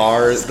get the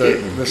bars,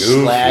 the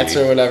slats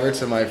or whatever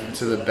to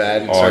the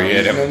bed. Oh,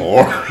 yeah, them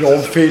bars. You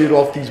all faded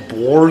off these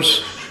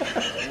boars.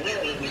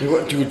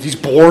 Dude, these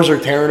boars are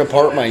tearing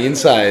apart my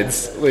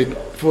insides. Like,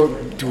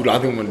 dude, I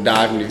think I'm gonna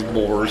die from these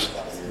boars.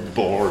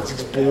 Boars.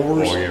 These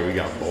boars. Oh yeah, we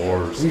got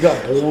boars. We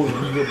got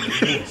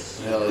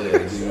boars. Hell yeah,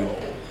 dude.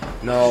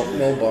 No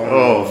bars.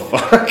 Oh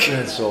fuck.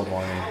 That's so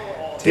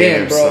funny.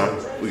 Damn, bro.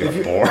 Son. We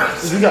got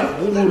boars. We got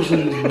boars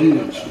in this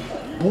bitch.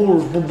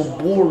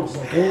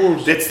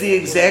 Boars. That's the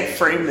exact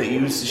frame that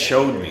you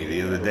showed me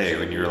the other day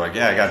when you were like,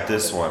 "Yeah, I got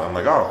this one." I'm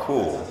like, "Oh,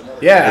 cool."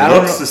 Yeah, it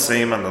looks the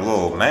same on the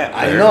little map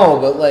there. I know,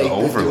 but like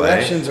the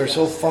directions are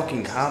so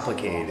fucking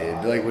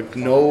complicated. Like with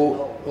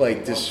no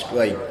like this,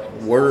 like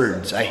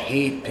words. I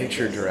hate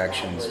picture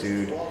directions,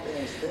 dude.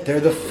 They're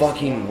the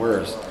fucking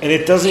worst. And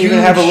it doesn't even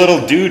have a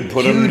little dude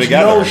put them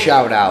together. No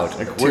shout out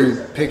Like,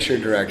 to picture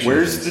directions.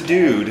 Where's the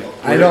dude?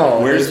 I know.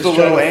 Where's the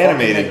little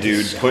animated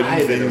dude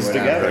putting things And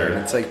together?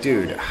 it's like,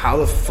 dude, how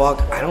the fuck?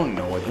 I don't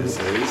know what this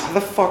is. How the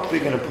fuck are they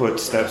gonna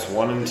put steps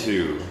 1 and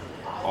 2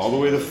 all the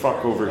way the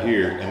fuck over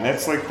here? And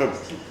that's like the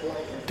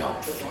dumb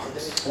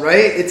fucks. Right?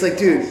 It's like,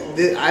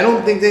 dude, I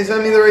don't think they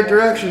sent me the right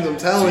directions. I'm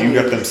telling So you. you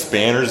got them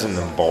spanners and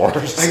them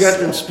bars. I got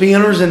them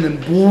spanners and them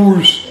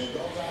bores.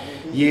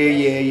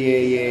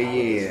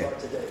 Yeah.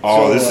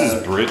 Oh,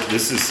 So,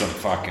 this is some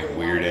fucking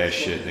weird ass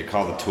shit. They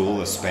call the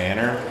tool a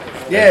spanner.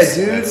 Yeah,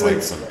 dude. That's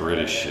like some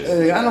British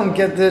shit. I don't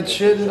get that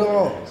shit at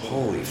all.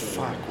 Holy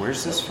fuck,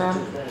 where's this from?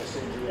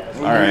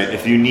 Alright,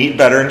 if you need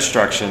better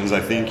instructions, I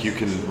think you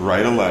can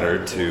write a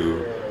letter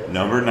to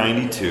number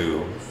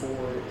 92,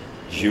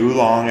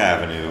 Julong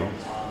Avenue,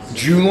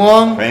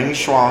 Julong?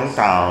 Fengshuang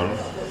Town,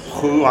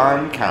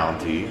 Huan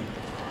County,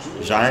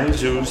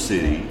 Jiangsu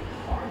City,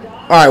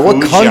 Alright, what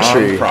Fujian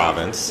country?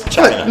 Province, What?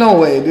 China. No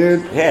way,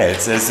 dude. Yeah, it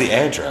says the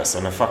address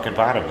on the fucking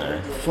bottom there.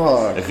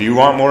 Fuck. If you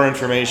want more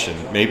information,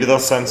 maybe they'll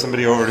send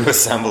somebody over to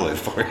assemble it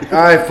for you.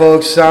 Alright,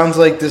 folks, sounds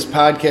like this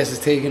podcast is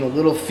taking a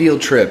little field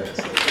trip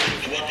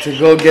to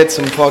go get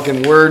some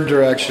fucking word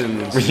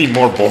directions. We need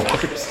more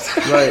boards.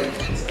 Right.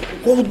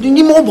 Oh, you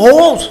need more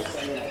balls.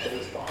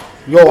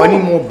 Yo, I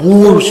need more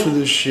boars for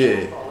this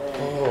shit.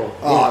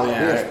 Oh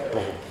man.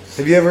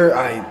 Have you ever?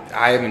 I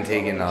haven't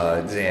taken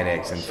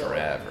Xanax in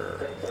forever.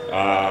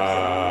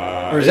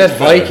 Or is that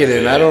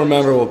Vicodin? I don't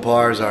remember what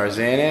bars are.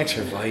 Xanax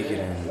or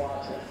Vicodin?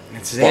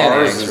 It's Xanax,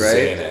 Bars is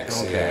right?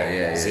 Xanax, Okay,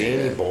 yeah.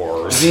 Zany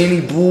bars.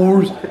 Zany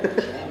boars.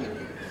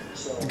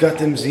 You got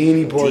them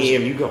zany boars.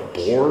 Damn, you got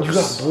boars? You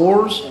got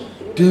boars?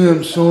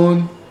 Damn,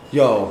 son.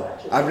 Yo,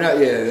 I'm not.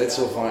 Yeah, that's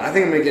so funny. I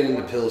think I'm gonna get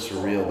into pills for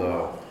real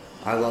though.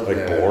 I love Like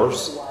that.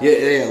 boars?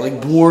 Yeah,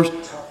 like boars.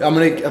 I'm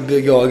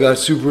big. Yo, I got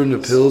super into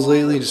pills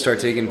lately. Just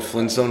start taking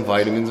Flintstone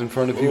vitamins in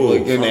front of people, Ooh,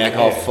 like and fuck act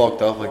all yeah.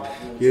 fucked up. Like,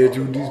 yeah,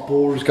 dude, these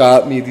boars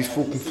got me. These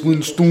fucking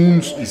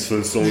Flintstones. These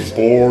Flintstones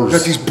boars.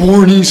 Got these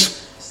bornies.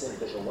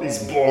 These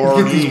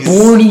Get these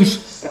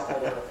boars.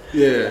 bornies.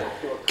 Yeah.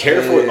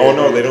 Careful. Yeah. Oh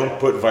no, they don't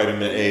put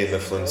vitamin A in the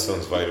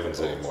Flintstones vitamins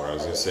anymore. I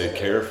was gonna say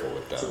careful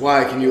with that.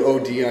 Why? Can you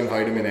OD on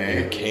vitamin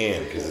You A?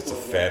 can, because it's a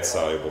fat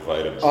soluble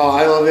vitamin. Oh,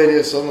 I love the idea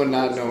of someone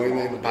not knowing,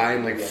 like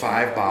buying like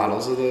 5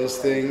 bottles of those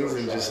things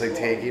and just like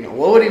taking.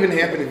 What would even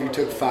happen if you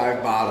took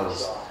 5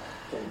 bottles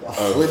of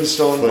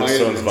Flintstone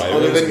vitamins?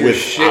 Other than your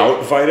without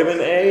shit. vitamin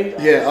A?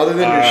 Yeah, other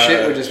than your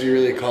shit would just be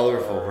really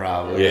colorful,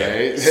 probably. Yeah,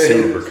 Right?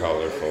 super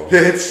colorful.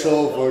 It's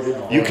so fucking.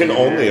 Funny. You can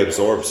only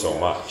absorb so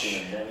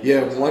much.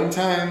 Yeah, one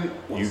time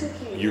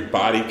Your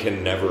body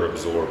can never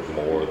absorb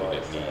more than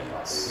it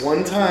needs.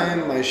 One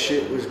time my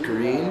shit was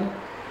green,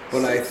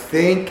 but I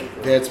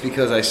think that's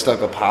because I stuck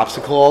a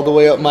popsicle all the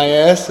way up my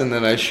ass and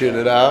then I shit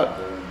it out.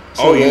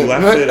 Oh, you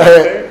left it up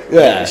there?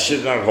 Yeah. You shit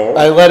it on hold?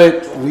 I let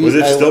it. Was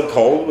it still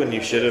cold when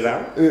you shit it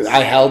out? I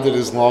held it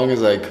as long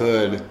as I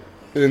could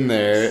in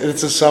there.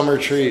 It's a summer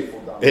treat.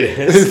 It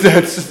is?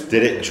 That's.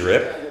 Did it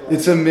drip?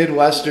 It's a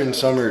Midwestern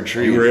summer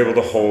treat. You were able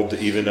to hold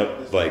even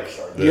up, like,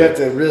 the, You have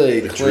to really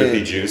the clinch.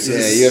 drippy juices?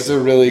 Yeah, you have to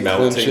really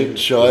clinch melting- it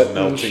shut and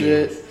melting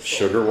shit.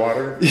 sugar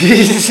water?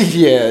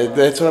 Yeah,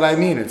 that's what I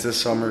mean. It's a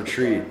summer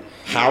treat.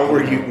 How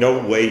were you? No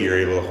way you're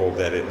able to hold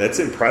that in. That's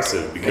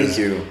impressive because Thank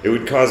you. it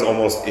would cause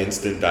almost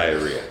instant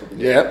diarrhea.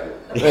 Yep.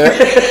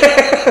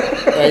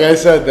 Like I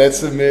said, that's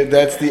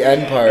the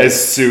end part.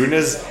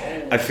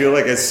 I feel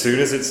like as soon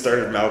as it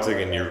started melting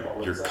and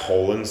your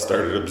colon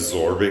started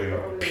absorbing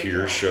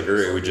pure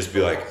sugar, it would just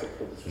be like,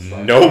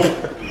 nope,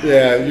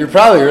 Yeah, you're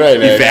probably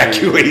right.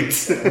 actually.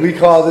 evacuate. We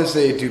call this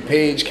a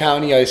DuPage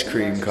County ice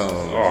cream cone.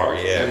 Oh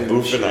yeah,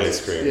 boofing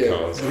ice cream Yeah,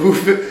 cones.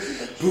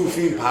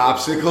 boofing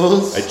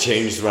popsicles. I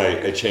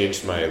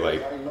changed my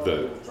like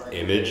the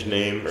image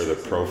name or the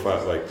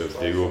profile, like the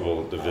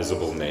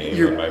visible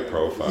name on my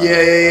profile. Yeah, on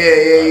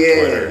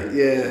Twitter.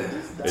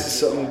 yeah. It's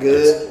Something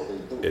good.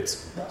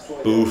 It's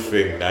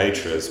boofing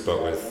nitrous,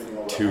 but with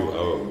 2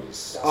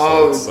 O's.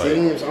 Oh, it's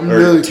damn, I'm or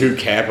really- 2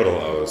 capital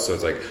O's. So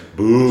it's like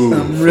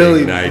boofing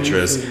really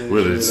nitrous boofing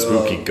with a this shit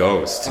spooky up.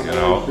 ghost, you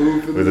know,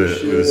 boofing with this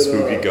a shit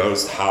spooky up.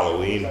 ghost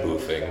Halloween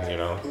boofing, you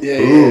know, Yeah,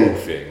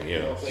 boofing, you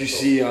know. Did you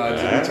see? Did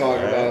Yeah, we talk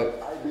yeah. about?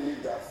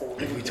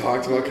 We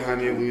talked about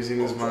Kanye losing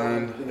his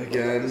mind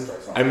again.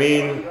 I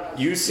mean,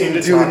 you seem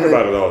to Doing talk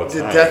about it all the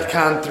The time.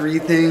 DEFCON 3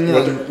 thing.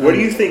 What do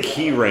you think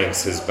he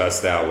ranks his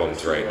best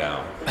albums right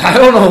now? I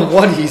don't know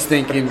what he's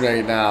thinking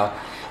right now.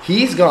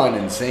 He's gone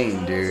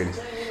insane, dude.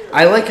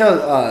 I like how,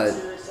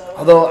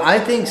 although I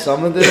think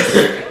some of this.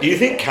 Do you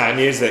think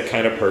Kanye's that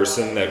kind of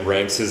person that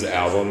ranks his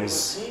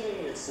albums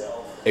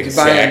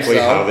exactly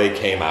himself? how they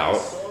came out?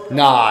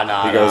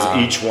 Nah. He goes,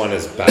 each one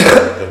is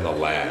better than the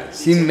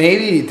last.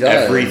 Maybe he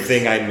does.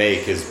 Everything I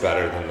make is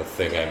better than the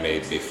thing I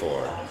made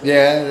before.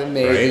 Yeah,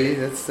 maybe.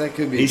 Right? That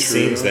could be He true.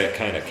 seems that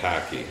kind of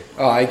cocky.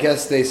 Oh, I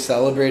guess they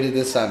celebrated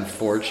this on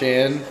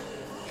 4chan.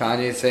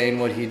 Kanye saying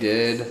what he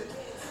did.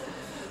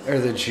 or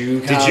the Jew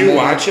Did you comment.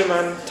 watch him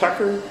on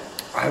Tucker?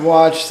 I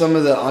watched some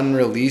of the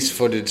unreleased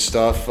footage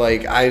stuff.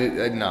 Like I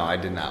did not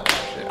watch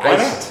it. Why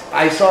not?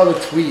 I saw the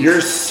tweet.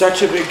 You're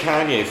such a big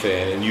Kanye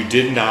fan, and you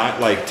did not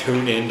like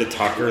tune in to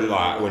Tucker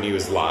when he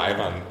was live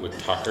on with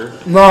Tucker.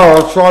 No,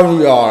 I saw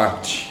the.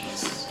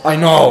 Jeez. I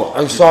know.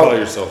 I You saw. call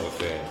yourself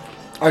a fan.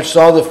 I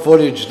saw the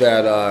footage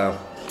that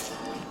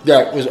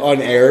that was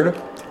unaired,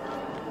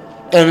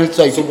 and it's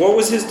like So what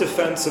was his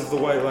defense of the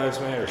White Lives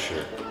Matter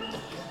shirt?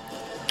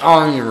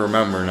 I don't even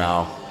remember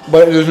now.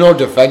 But there's no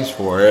defense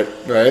for it,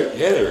 right?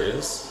 Yeah, there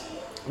is.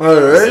 Oh,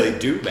 there 'Cause is? They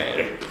do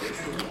matter.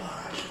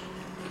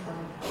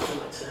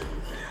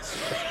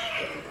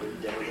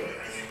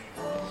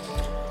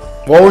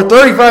 Well, we're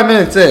 35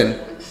 minutes in.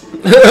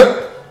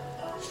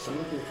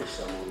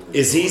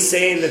 Is he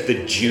saying that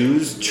the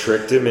Jews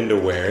tricked him into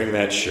wearing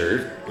that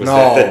shirt? Was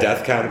No. that the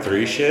DEFCON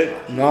 3 shit?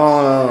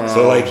 No.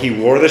 So, like, he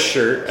wore the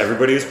shirt,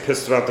 everybody was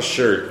pissed about the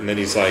shirt, and then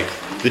he's like,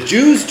 the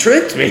Jews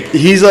tricked me.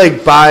 He's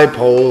like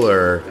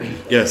bipolar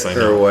Yes, I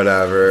or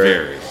whatever.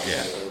 Very,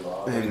 yeah.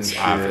 And It's shit.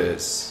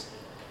 obvious.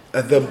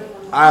 I don't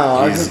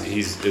know.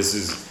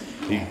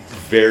 He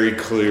very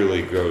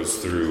clearly goes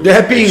through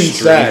That being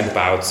extreme said-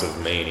 bouts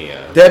of mania.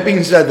 That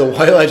being said, the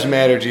White Lives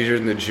Matter t-shirt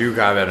and the Jew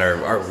comment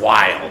are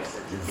wild.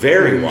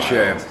 Very Holy wild.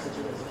 shit.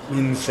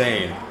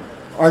 Insane.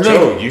 I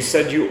Joe, know. you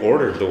said you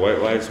ordered the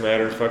White Lives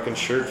Matter fucking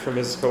shirt from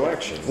his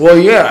collection. Well,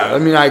 yeah. I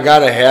mean, I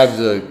gotta have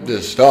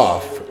the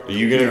stuff. Are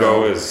you gonna You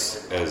go know.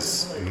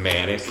 as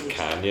manic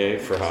Kanye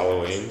for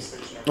Halloween?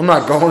 I'm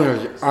not going.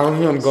 I don't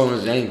think I'm going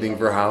as anything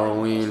for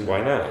Halloween.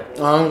 Why not?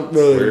 I don't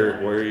really.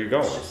 Where are you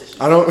going?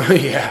 I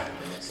don't. Yeah.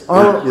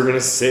 I don't, We're gonna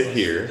sit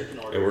here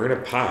and we're gonna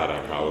pod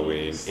on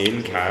Halloween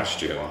in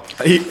costume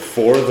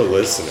for the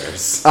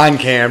listeners. on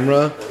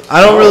camera.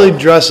 I don't really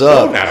dress No,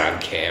 up. not on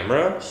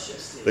camera.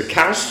 The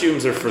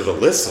costumes are for the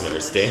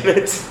listeners, damn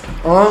it.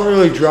 I don't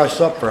really dress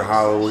up for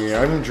Halloween. I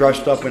haven't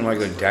dressed up in like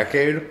a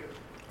decade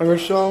or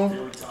so.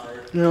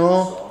 You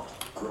know.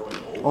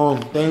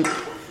 Think.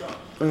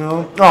 You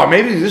know. Oh,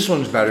 maybe this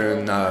one's better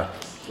than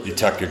You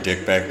tuck your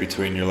dick back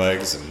between your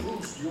legs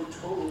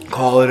and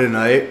Call It a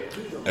Night.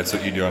 that's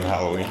what you do on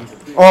Halloween?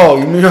 Oh,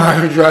 you mean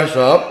I dress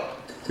up?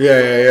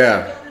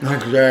 Yeah.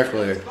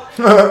 Exactly.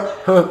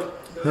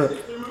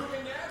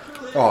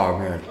 Oh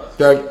man,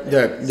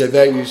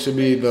 that used to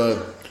be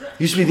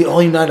the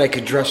only night I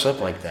could dress up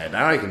like that.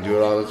 Now I can do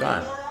it all the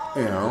time.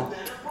 You know,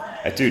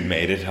 That dude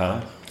made it,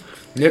 huh?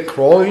 Nick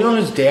Kroll. You know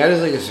his dad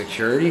is like a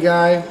security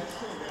guy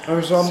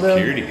or something.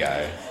 Security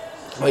guy.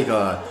 Like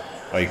a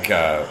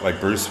Like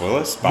Bruce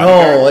Willis? no,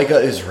 Bodyguard? like a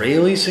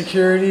Israeli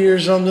security or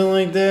something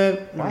like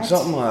that. What?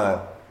 Something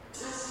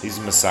He's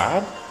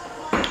Mossad?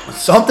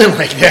 something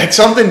like that.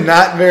 Something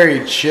not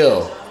very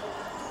chill.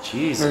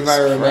 Jesus If I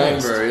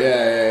remember, Christ.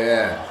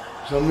 yeah.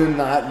 Something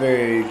not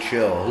very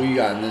chill. Who you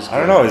got in this? I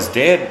don't know. His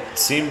dad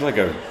seemed like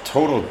a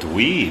total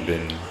dweeb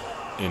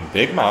in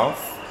Big Mouth.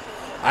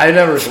 I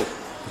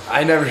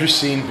never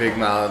seen Big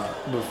Mouth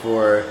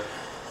before.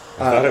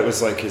 I thought it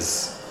was like he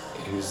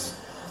was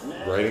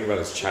writing about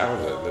his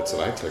childhood. That's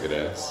what I took it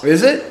as.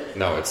 Is it?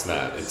 No, it's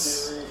not.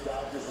 It's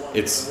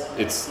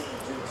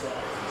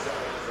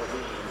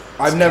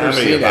I've never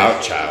comedy seen about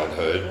it.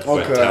 childhood,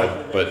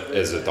 Okay. but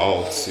as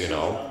adults, you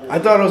know. I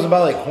thought it was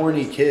about like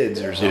horny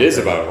kids or something. It is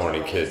about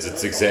horny kids.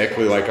 It's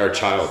exactly like our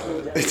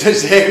childhood. It's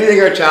exactly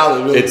like our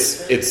childhood.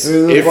 It's There's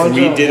a if bunch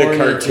we of did a horny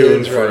cartoon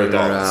kids for running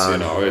adults, you around.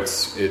 know,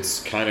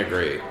 it's kind of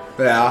great.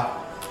 Yeah.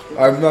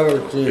 I've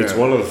never seen It's it.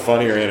 one of the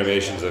funnier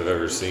animations I've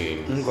ever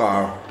seen. Okay.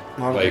 I'll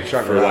have to Like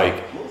check for it out.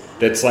 like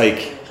that's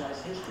like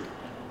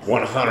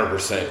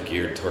 100%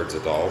 geared towards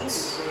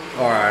adults,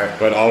 All right.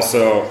 but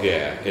also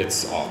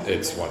it's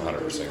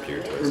 100%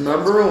 geared towards.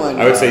 Remember when?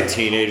 I would say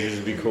teenagers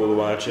would be cool to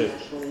watch it.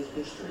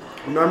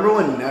 Remember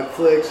when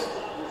Netflix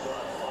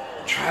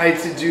tried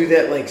to do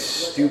that like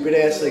stupid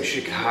ass like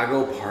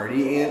Chicago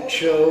Party Ant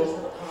show?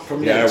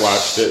 From Yeah, that I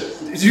watched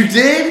it. You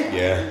did?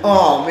 Yeah.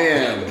 Oh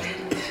man,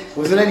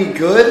 was it any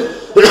good?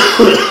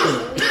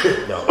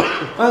 No.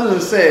 I was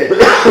gonna say,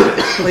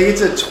 like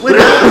it's a Twitter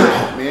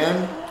account,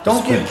 man.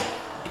 Don't give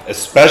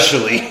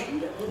Especially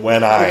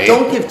when I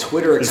don't give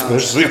Twitter accounts.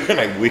 especially when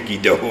I wiki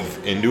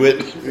dove into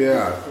it.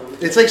 Yeah,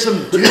 it's like some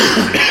dude.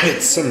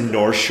 It's some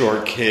North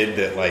Shore kid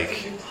that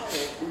like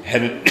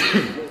had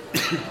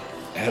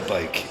had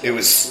like it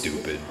was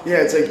stupid. Yeah,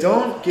 it's like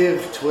don't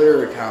give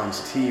Twitter accounts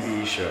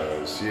TV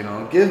shows. You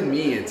know, give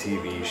me a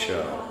TV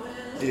show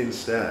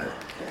instead.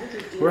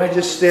 Where I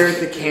just stare at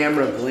the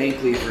camera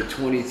blankly for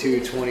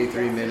 22,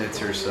 23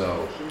 minutes or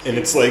so. And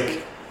it's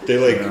like they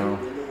like You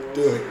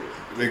know?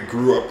 they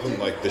grew up in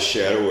like the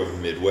shadow of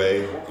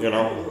Midway, you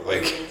know,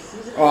 like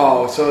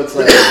Oh, so it's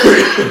like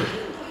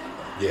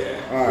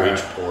yeah, All right.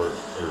 Bridgeport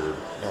or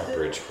not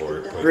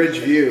Bridgeport, but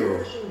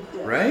Bridgeview,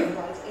 right?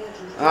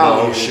 I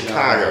don't no, even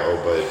Chicago,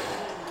 know.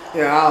 but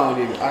Yeah, I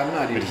don't even. I'm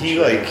not even. but he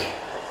sure. like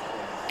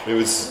it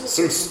was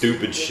some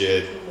stupid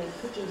shit.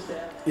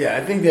 Yeah,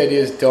 I think the idea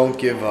is don't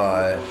give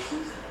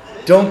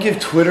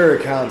Twitter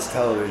accounts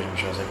television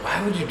shows. Like,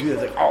 why would you do that?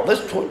 Like,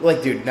 oh,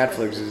 like, dude,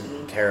 Netflix is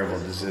a terrible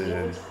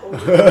decision.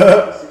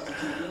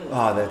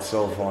 Oh, that's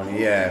so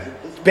funny. Yeah.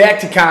 Back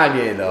to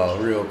Kanye though,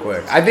 real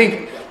quick. I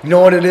think you know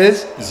what it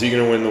is. Is he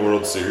gonna win the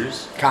World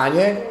Series?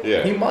 Kanye?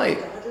 Yeah. He might.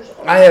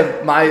 I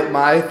have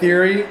my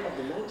theory,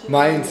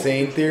 my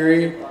insane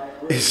theory,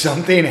 is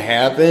something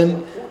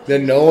happened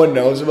that no one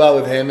knows about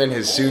with him and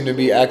his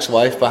soon-to-be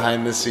ex-wife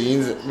behind the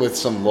scenes with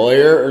some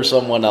lawyer or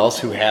someone else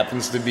who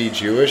happens to be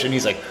Jewish, and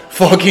he's like,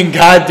 fucking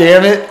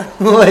goddamn it,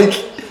 like.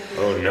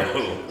 Oh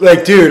no.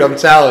 Like, dude, I'm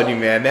telling you,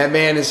 man, that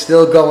man is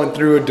still going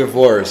through a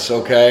divorce.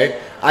 Okay,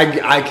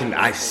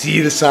 I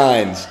see the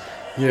signs,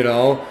 you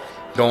know.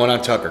 Going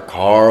on Tucker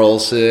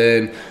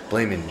Carlson,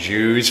 blaming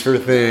Jews for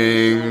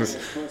things,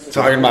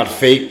 talking about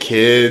fake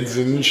kids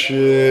and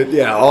shit.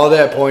 Yeah, all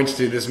that points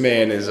to this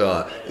man is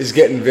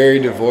getting very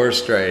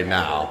divorced right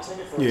now.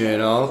 You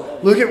know,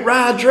 look at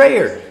Rod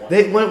Dreher.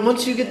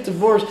 Once you get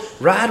divorced,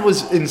 Rod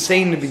was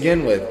insane to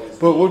begin with,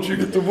 but once you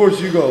get divorced,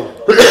 you go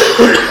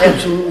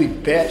absolutely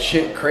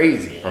batshit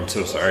crazy. I'm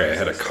so sorry. I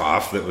had a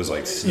cough that was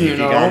like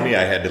sneaking on me.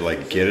 I had to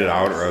like get it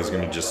out, or I was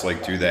gonna just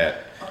like do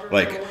that.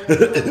 Like,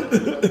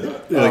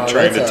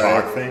 trying to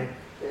talk right. thing.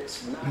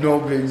 No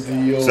big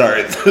deal.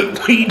 Sorry,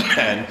 the weed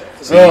man.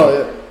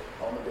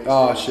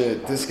 Oh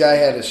shit! This guy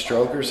had a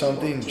stroke or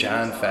something.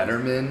 John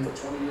Fetterman.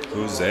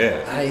 Who's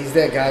that? He's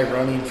that guy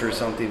running for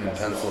something in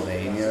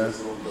Pennsylvania.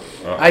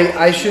 Oh.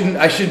 I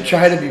should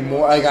try to be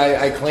more like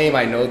I claim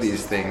I know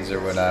these things or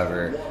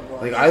whatever.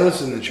 Like I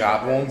listen to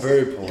Chapo. I'm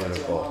very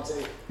political.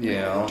 You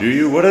know. Do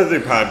you? What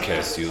other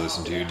podcasts do you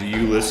listen to? Do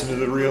you listen to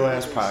the Real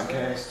Ass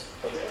Podcast?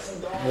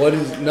 What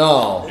is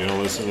no? You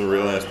don't listen to the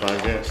Real Ass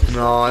Podcast?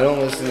 No, I don't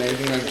listen to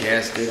anything on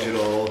Gas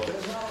Digital.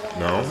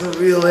 No. The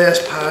Real Ass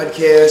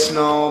Podcast.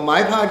 No,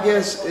 my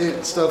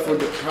podcast stuff would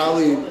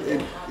probably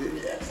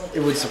it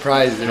would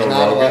surprise. There's Joe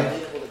not Rogan?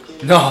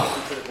 a lot.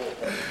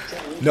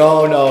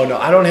 No.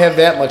 I don't have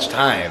that much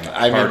time.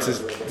 I mean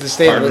to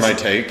stay. Pardon my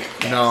take.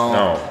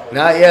 No,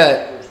 not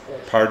yet.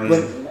 Pardon.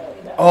 Did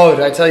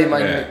I tell you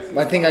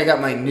I think I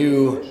got my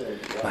new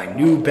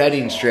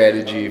betting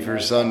strategy for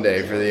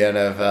Sunday for the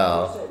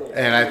NFL.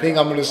 And I think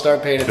I'm going to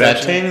start paying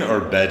attention. Betting or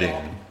bedding?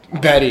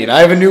 Betting. I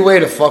have a new way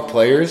to fuck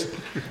players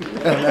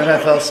on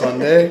NFL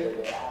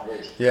Sunday.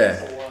 Yeah.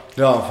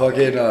 No,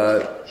 fucking, I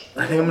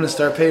think I'm going to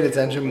start paying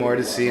attention more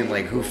to seeing,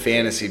 like, who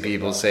fantasy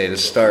people say to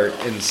start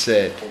and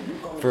sit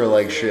for,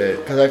 like, shit.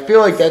 Because I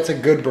feel like that's a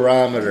good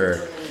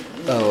barometer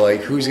of,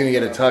 like, who's going to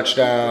get a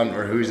touchdown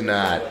or who's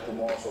not.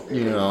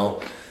 You know?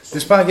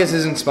 This podcast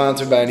isn't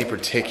sponsored by any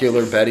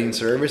particular betting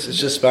service. It's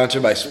just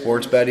sponsored by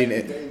sports betting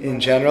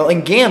in general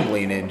and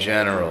gambling in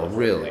general,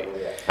 really.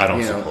 I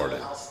don't support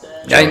it.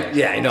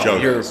 I know.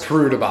 Joke. You're a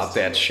prude about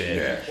that shit.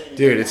 Yeah.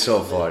 Dude, it's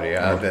so funny.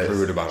 I'm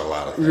prude about a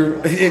lot of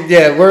things.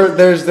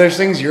 There's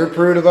things you're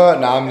prude about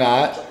and I'm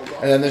not.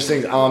 And then there's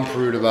things I'm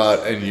prude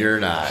about and you're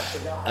not.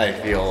 I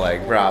feel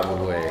like,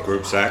 probably.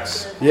 Group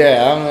sex?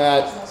 Yeah, I'm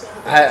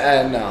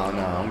not.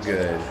 No, I'm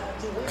good.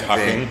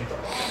 Cucking?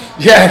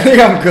 Yeah, I think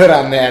I'm good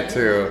on that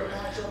too.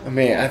 I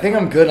mean, I think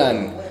I'm good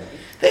on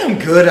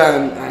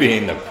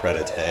being the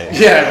predator.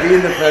 Yeah,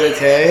 being the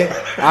predator.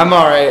 I'm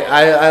alright.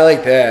 I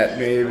like that,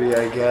 maybe,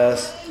 I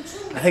guess.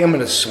 I think I'm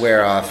gonna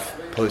swear off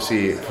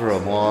pussy for a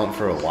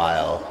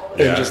while.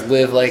 Yeah. And just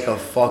live like a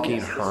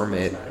fucking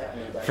hermit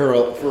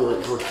for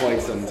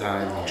quite some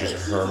time.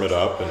 Just hermit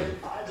up and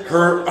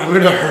I'm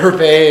gonna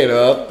herpay it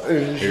up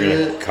and you're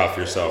shit. gonna cuff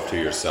yourself to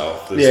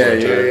yourself this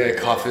winter. Yeah.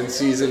 Cuffing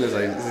season is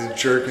like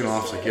jerking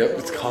off. It's like, yep,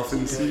 it's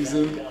cuffing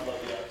season.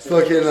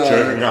 Fucking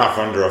jerking off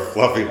under a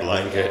fluffy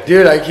blanket.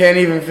 Dude, I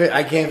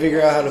can't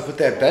figure out how to put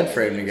that bed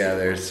frame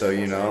together. So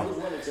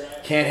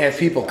can't have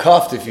people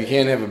cuffed if you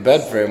can't have a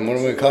bed frame. What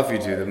am I gonna cuff you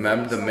to? The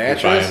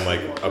mattress? You're buying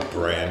like a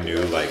brand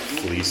new like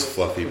fleece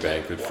fluffy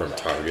blanket from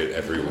Target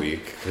every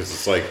week because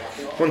it's like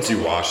once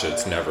you wash it,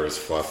 it's never as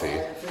fluffy.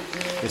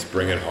 Just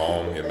bring it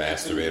home, you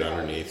masturbate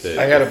underneath it,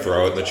 you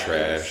throw it in the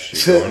trash,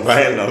 you go and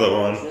buy another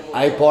one.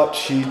 I bought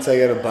sheets. I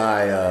gotta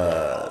buy.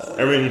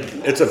 I mean,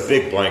 it's a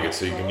big blanket,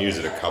 so you can use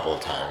it a couple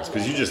of times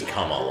because you just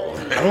come all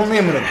over it. I don't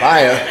think I'm gonna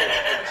buy it.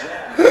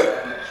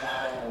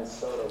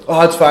 Oh,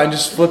 it's fine.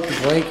 Just flip the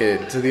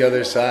blanket to the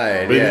other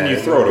side. But then you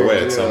throw it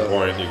away at some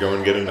point. You go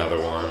and get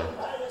another one.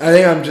 I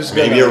think I'm just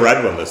maybe a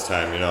red one this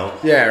time.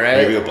 Yeah, right.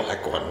 Maybe a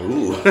black one.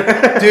 Ooh.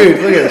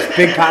 Dude, look at this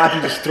big poppy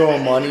just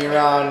throwing money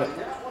around.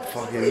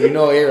 Fucking,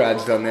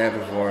 A-Rod's done that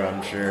before,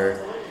 I'm sure.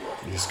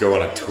 You just go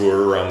on a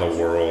tour around the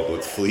world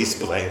with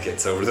fleece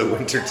blankets over the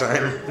winter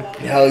time.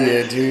 Hell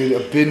yeah, dude.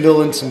 A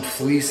bindle and some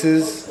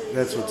fleeces.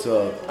 That's what's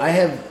up.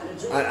 I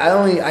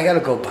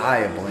gotta go buy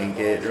a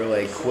blanket or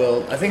like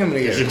quilt. I think I'm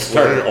gonna get. You should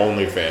start an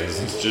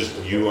OnlyFans. It's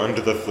just you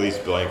under the fleece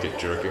blanket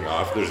jerking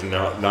off. There's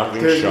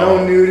nothing. There's shown.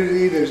 no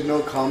nudity. There's no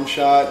cum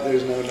shot.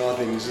 There's no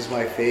nothing. It's just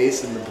my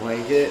face and the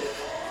blanket.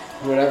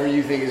 Whatever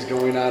you think is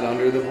going on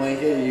under the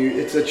blanket,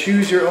 it's a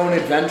choose your own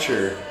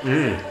adventure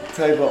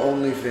type of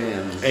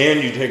OnlyFans.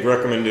 And you take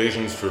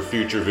recommendations for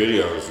future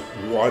videos.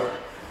 What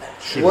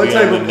should what be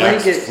type on the of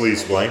next blanket,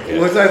 fleece blanket?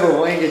 What type of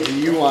blanket do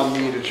you want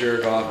me to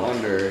jerk off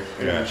under?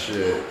 Yeah. And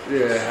shit.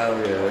 Yeah, hell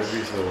yeah, that'd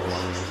be so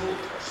funny.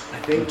 I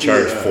think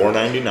charge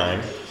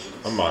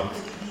 $4.99 a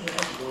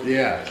month.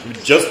 Yeah.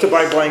 Just to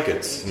buy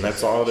blankets, and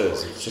that's all it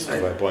is. It's just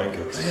to buy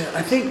blankets. Yeah,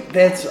 I think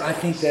that's what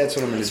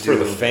I'm gonna It's do.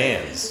 for the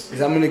fans.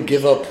 Is I'm gonna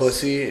give up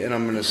pussy and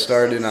I'm gonna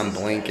start it on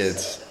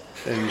blankets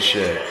and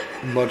shit.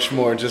 Much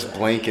more just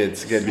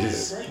blankets. Get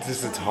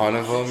just a ton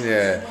of them.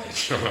 Yeah.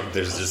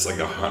 There's just like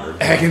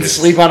 100. I can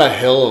sleep on a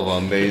hill of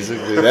them,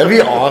 basically. That'd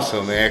be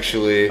awesome,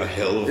 actually. A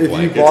hill of if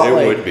blankets? you bought It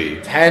like would be.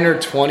 10 or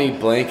 20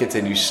 blankets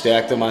and you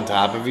stacked them on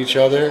top of each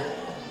other,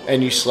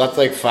 and you slept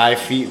like 5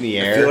 feet in the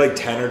air. I feel like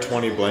 10 or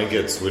 20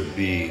 blankets would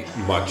be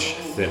much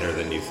thinner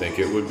than you think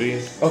it would be.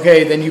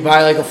 Okay, then you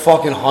buy like a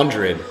fucking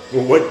 100.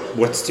 Well,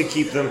 what's to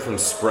keep them from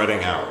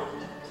spreading out?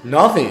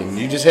 Nothing.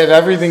 You just have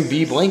everything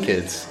be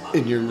blankets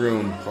in your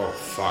room. Oh,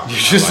 fuck. You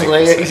just I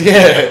lay like it. this.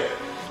 Yeah.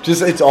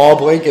 Just it's all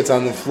blankets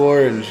on the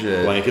floor and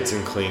shit. Blankets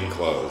and clean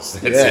clothes.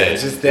 That's yeah, it.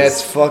 it's just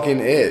that's fucking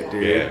it,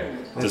 dude. Yeah.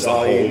 That's Just a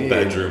all you whole need.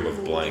 bedroom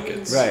of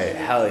blankets. Right.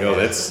 Hell yeah. Yo,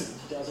 that's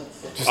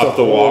just up a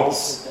the whole-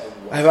 walls.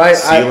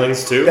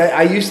 Ceilings too?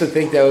 I used to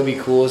think that would be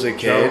cool as a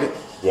kid. No.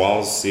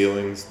 Walls,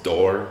 ceilings,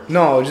 door.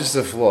 No, just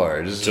the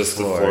floor. Just the the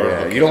floor. floor, Yeah.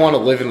 okay. You don't want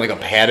to live in like a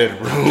padded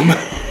room.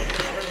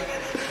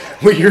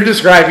 What you're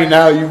describing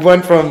now, you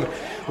went from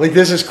like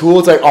this is cool.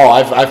 It's like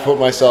I've put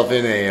myself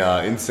in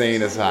a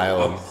insane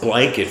asylum.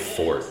 Blanket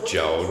fort,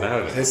 Joe. Not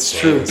an That's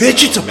insane true. asylum.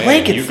 Bitch, it's a Man,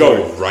 blanket you fort.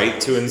 go right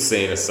to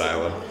insane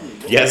asylum.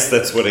 Yes,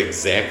 that's what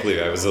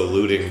exactly I was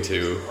alluding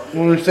to. I'm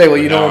gonna say, well,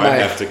 you know Now where I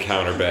my have to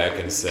counter back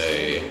and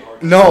say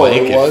no,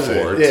 blanket it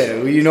wasn't. fort. Yeah,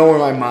 well, you know where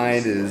my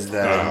mind is.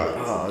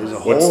 That there's a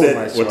What's hole in that?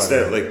 my What's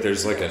sweater. that? Like,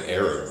 there's like an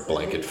Arab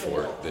blanket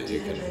fort that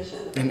you can.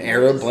 An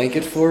Arab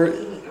blanket fort?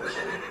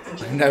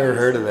 I've never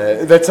heard of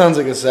that. That sounds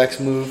like a sex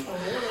move.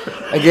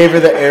 I gave her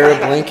the Arab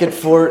blanket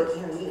fort.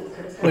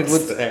 Like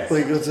What's that?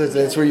 Like what's that?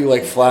 That's where you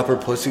like flap her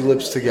pussy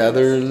lips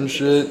together and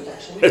shit.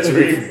 That's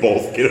where you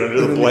both get under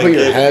the And then you put blanket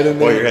your head in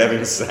while there. you're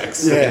having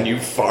sex Yeah. and you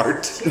fart.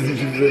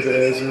 With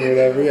ass or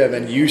whatever. Yeah,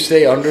 then you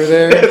stay under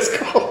there. That's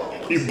called.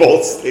 You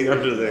both stay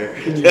under there.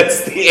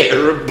 That's the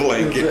Arab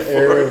blanket The fort.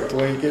 Arab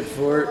blanket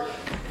fort.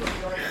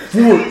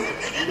 Fort.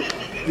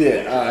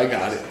 Yeah, I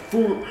got it.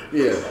 Fort.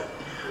 Yeah.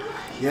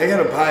 Yeah, I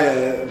gotta buy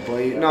a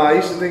blanket. No, I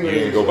used to think You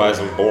need to go buy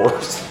some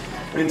boars.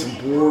 and some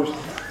boars.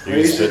 You I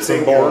used to spit some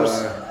think, boars?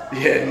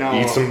 Yeah, no.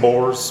 Eat some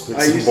boars. Spit I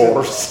some used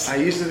boars. I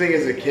used to think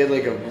as a kid,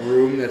 like a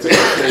room that's like a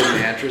full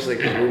mattress, like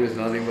the room is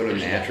nothing but a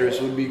mattress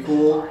would be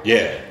cool.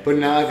 Yeah, But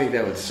now I think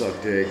that would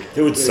suck dick.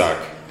 it would Like, suck.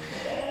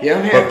 Yeah,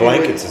 I'm happy. But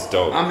blankets with, is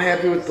dope. I'm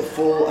happy with the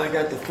full. I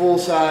got the full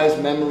size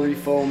memory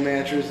foam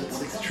mattress.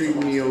 It's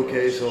treating me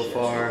okay so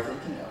far.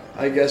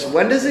 I guess.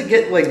 When does it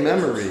get like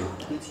memory?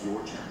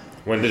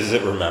 When does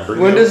it remember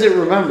When you? does it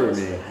remember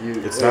me?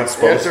 It's not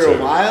supposed after to.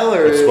 a while,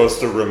 or it's supposed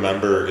to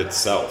remember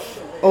itself.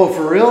 Oh,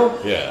 for real?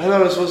 Yeah. I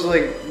thought it was supposed to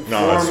like. No,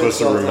 form it's supposed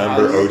to itself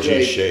remember how it OG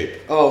like- shape.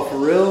 Oh, for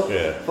real?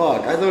 Yeah.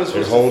 Fuck, I thought it was It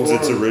supposed holds to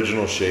its form.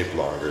 original shape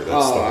longer. That's Oh,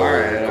 the whole all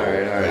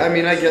right. goal. I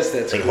mean, I guess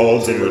that's. It cool,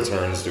 holds and too.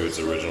 returns to its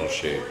original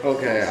shape.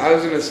 Okay, I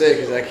was gonna say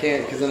because I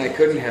can't, because then I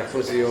couldn't have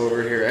pussy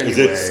over here anyway.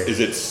 Is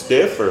it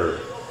stiff or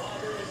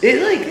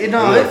It like is it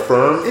a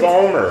firm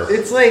foam or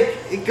it's like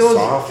it goes.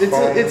 soft It's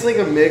foam? it's like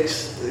a mix,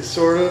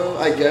 sort of.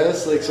 I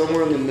guess like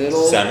somewhere in the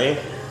middle. semi?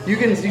 You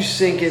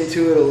sink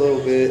into it a little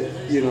bit,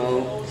 you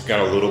know. It's got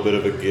a little bit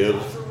of a give.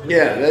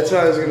 Yeah, that's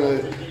what I was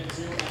gonna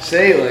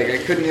say. Like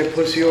I couldn't have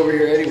pussy over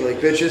here anyway.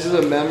 Like bitch, this is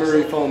a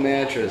memory foam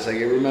mattress. Like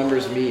it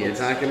remembers me. It's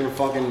not gonna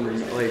fucking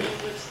like.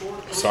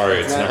 Sorry,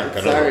 it's not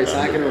gonna. Sorry, it's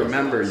not remember. gonna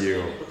remember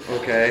you.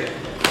 Okay.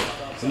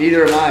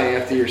 Neither am I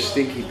after your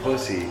stinky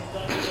pussy.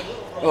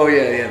 Oh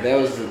yeah, that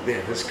was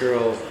this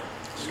girl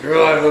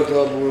I hooked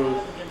up with.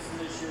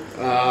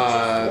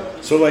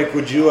 So like,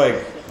 would you like?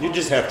 You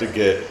just have to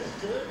get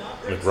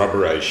like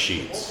rubberized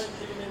sheets,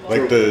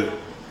 like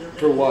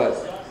For what?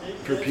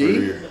 For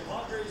pee?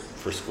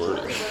 for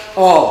squirting,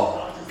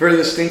 Oh, for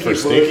the stinky for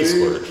pussy? stinky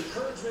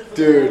squirt,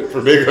 Dude.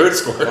 for big hurt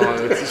squirt.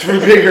 Oh, it's for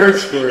big hurt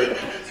squirt.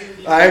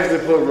 I have to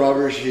put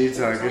rubber sheets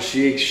on because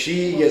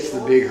she gets the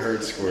big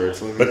hurt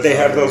squirts. Let me But they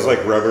tell have you. those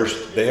like rubber.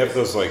 They have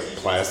those like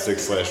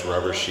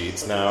plastic/rubber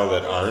sheets now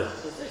that aren't.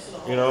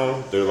 You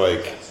know, they're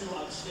like.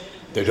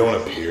 They don't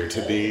appear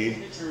to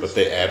be, but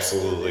they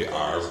absolutely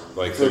are.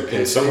 Like For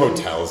in some pissing?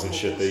 hotels and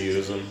shit, they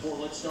use them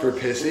For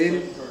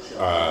pissing?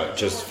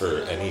 just for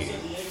any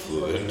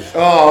fluid.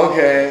 Oh,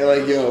 okay.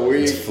 Like,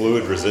 It's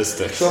fluid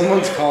resistant.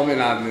 someone's coming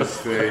on this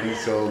thing,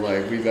 so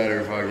like we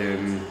better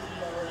fucking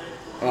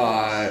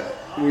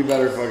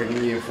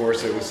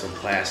reinforce it with some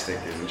plastic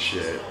and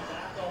shit.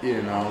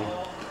 You know?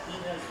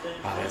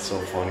 Oh, that's so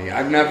funny.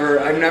 I've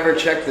never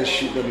checked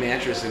the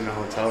mattress in the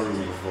hotel room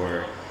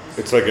before.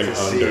 It's like an To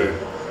see. under.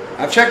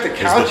 I've checked the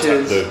 'cause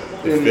couches. The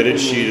in- fitted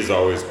sheet is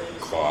always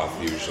cloth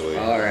usually.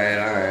 All right.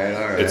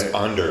 It's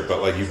under,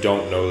 but like you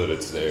don't know that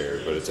it's there,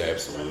 but it's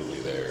absolutely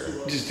there.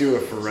 Just do a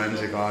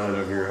forensic audit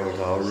of your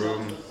hotel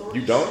room.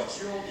 You don't?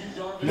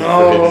 Not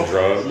No, for hidden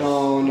drugs?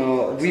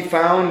 no. We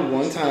found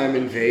one time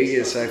in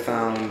Vegas. I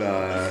found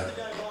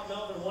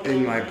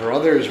in my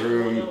brother's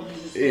room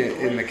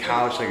in the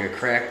couch like a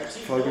cracked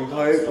fucking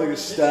pipe, like a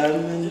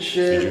stem and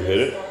shit. Did you hit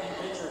it?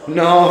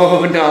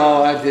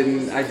 No, I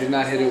didn't. I did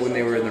not hit it when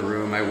they were in the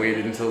room. I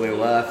waited until they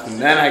left,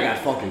 and then I got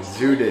fucking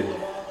zooted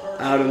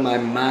out of my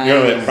mind. You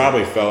know, it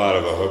probably fell out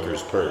of a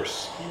hooker's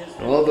purse.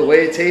 Well, the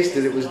way it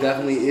tasted, it was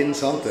definitely in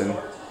something.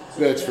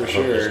 That's for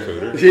sure.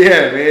 Hooker's cooter?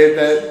 Yeah, man.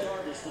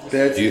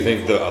 That's. Do you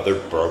think the other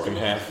broken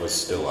half was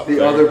still up the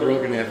there? The other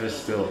broken half is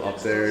still up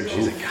there, and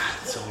she's like, God,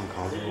 it's so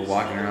uncomfortable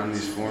walking around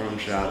these forum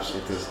shops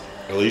with this.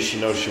 At least she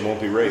knows she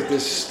won't be raped. With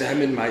this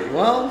stem in my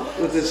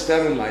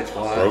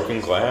twat.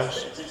 Broken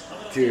glass?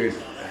 Dude.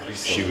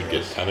 She would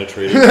get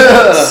penetrated.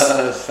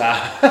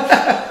 Stop.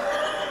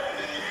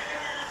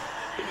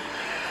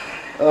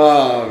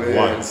 Oh, man.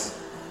 Once.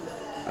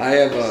 I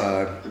have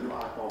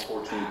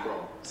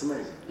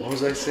what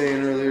was I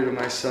saying earlier to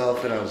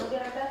myself? And I was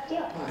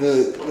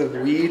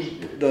the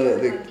weed,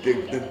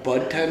 the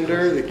bud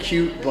tender, the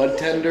cute bud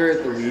tender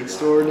at the weed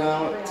store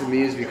now, to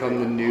me has become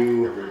the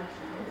new,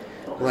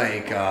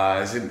 like,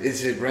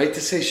 is it right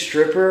to say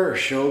stripper or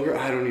showgirl?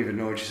 I don't even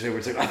know what you say. Where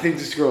it's like, I think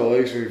this girl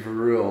likes me for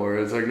real. Or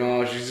it's like,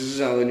 no, she's just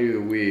selling you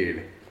the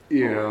weed.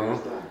 You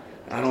know?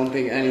 I don't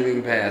think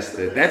anything past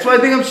it. That's why I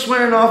think I'm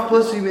swearing off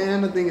pussy,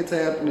 man. I think it's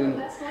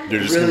happening. You're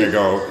just really.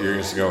 You're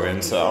just gonna go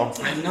incel?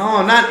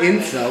 No, not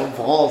incel,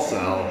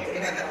 volcel.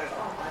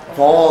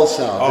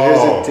 Volcel.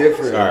 There's a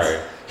difference. Sorry.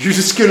 You're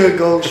just gonna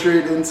go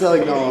straight incel?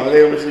 Like, no, I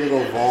think I'm just gonna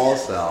go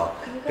volcel.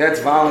 That's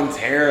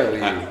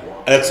voluntarily.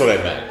 That's what I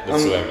meant.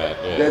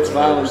 Yeah, that's 100%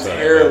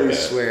 voluntarily that.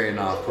 swearing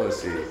off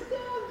pussy.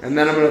 And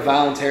then I'm gonna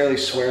voluntarily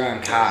swear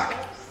on cock.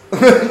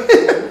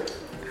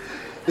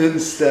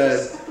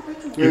 Instead.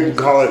 You can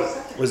call it,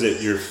 was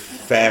it, you're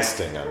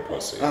fasting on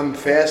pussy? I'm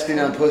fasting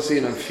on pussy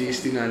and I'm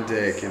feasting on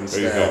dick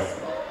instead. There you go.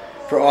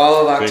 For all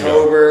of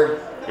October.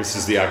 This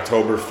is the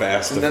October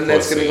fast and of then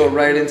that's pussy. going to go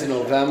right into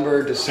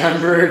November,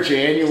 December,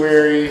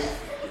 January,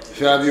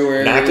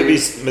 February. Not to be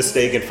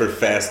mistaken for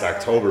fast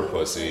October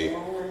pussy.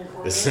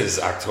 This is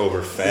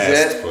October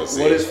fast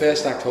pussy. What is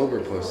fast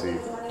October pussy?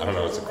 I don't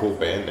know. It's a cool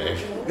band name.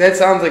 That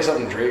sounds like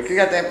something Drake. You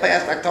got that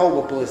fast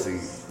October pussy.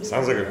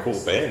 Sounds like a cool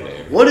band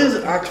name. What is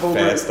October?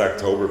 Fast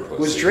October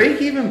pussy. Was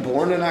Drake even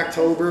born in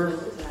October?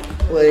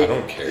 Like, I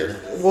don't care.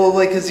 Well,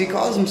 like, because he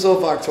calls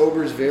himself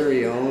October's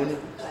very own,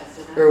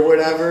 or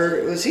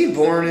whatever. Was he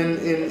born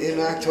in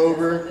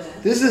October?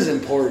 This is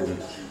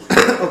important.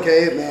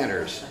 Okay, it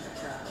matters.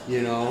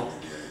 You know.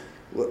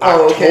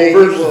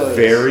 October's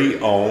very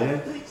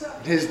own.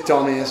 His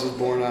dumbass was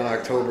born on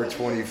October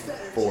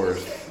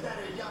 24th.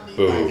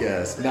 Boo. I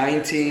guess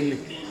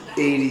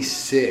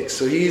 1986.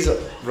 So he's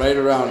right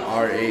around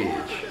our age.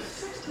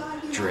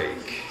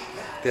 Drake.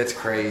 That's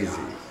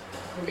crazy.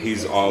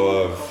 He's all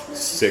of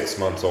 6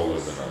 months older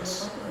than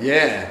us.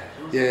 Yeah.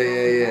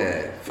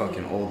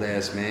 Fucking old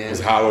ass man.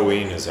 Because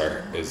Halloween is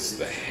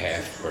the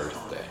half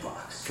birthday.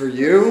 For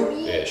you?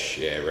 Ish,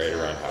 yeah, right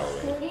around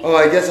Halloween. Oh,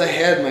 I guess I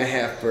had my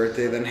half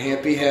birthday. Then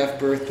happy half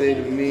birthday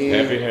to me.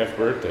 Happy half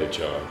birthday,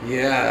 John.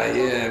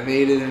 Yeah.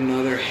 Made it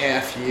another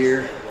half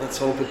year. Let's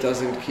hope it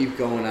doesn't keep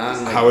going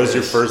on. Like How was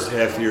your this. first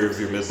half year of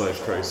your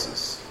midlife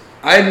crisis?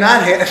 I'm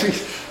not happy.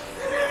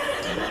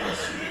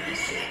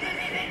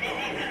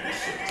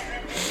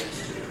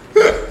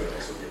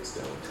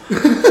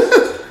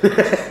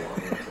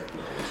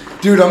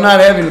 Dude, I'm not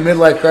having a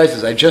midlife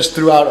crisis. I just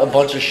threw out a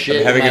bunch of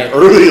shit. I'm having an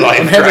early life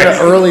crisis. I'm having an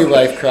early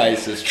life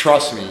crisis.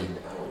 Trust me.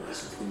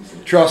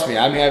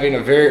 I'm having a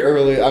very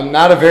early. I'm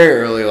not a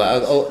very early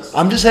life.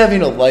 I'm just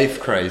having a life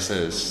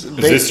crisis. Is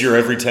this your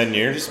every 10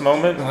 years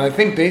moment? I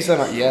think based on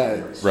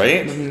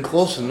Right? I mean,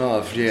 close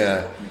enough.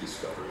 Yeah.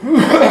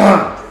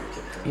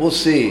 We'll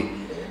see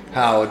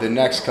how the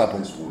next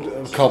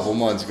couple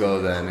months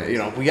go. Then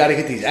we got to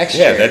get these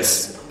extras. Yeah,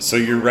 so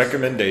your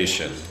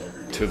recommendation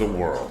to the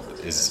world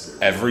is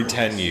every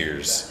 10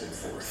 years,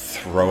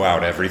 throw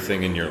out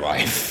everything in your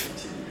life.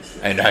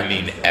 And I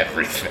mean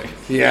everything.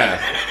 Yeah.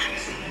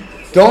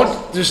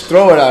 Don't just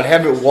throw it out.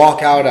 Have it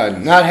walk out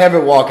on. Not have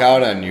it walk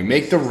out on you.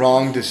 Make the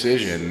wrong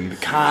decision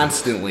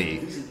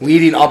constantly,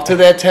 leading up to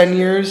that 10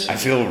 years. I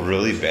feel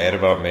really bad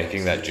about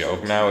making that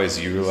joke now. As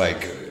you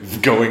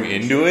going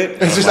into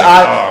it, It's just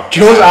like,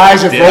 Joe's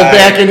eyes have rolled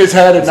back in his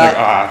head, and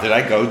it's did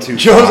I go too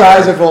Joe's far?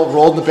 eyes have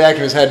rolled in the back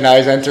of his head, and now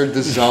he's entered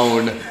the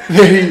zone.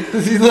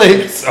 He's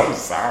like So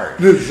sorry.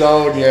 the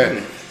zone.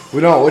 Yeah.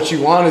 Well, no. What you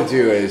want to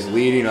do is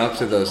leading up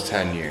to those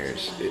 10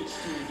 years.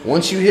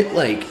 Once you hit,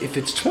 if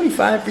it's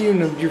 25 for you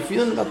and you're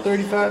feeling about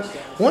 35,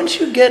 once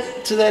you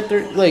get to that,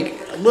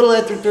 a little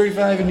after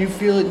 35 and you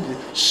feel it,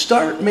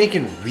 start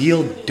making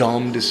real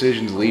dumb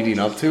decisions leading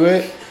up to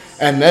it.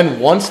 And then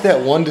once that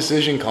one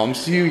decision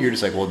comes to you, you're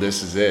just like, well,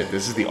 this is it.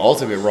 This is the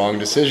ultimate wrong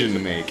decision to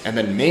make. And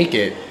then make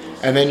it.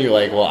 And then you're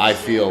like, well, I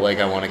feel like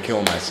I want to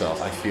kill myself.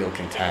 I feel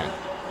content.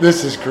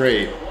 This is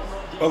great.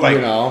 Well,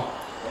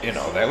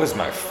 that was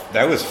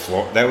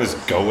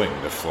going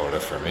to Florida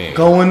for me.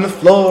 Going to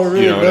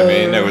Florida. You know what I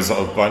mean? It was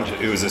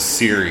a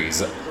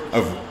series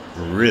of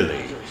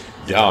really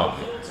dumb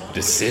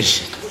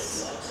decisions.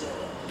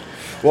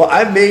 Well,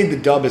 I made the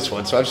dumbest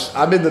one, so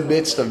I'm in the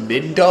midst of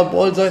mid-dumb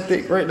ones, I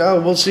think, right now.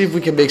 We'll see if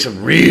we can make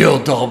some real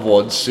dumb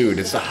ones soon.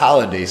 It's the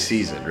holiday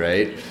season,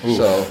 right? Oof.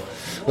 So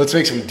Let's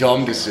make some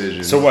dumb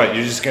decisions. So what?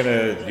 You're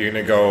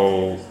gonna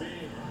go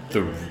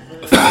through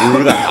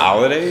the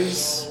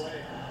holidays?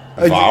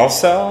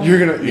 Volcel? You're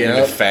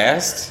gonna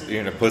fast?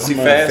 You're gonna pussy I'm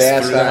gonna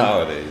fast through the on-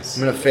 holidays?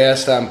 I'm gonna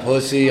fast on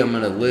pussy. I'm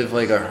gonna live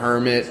like a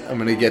hermit. I'm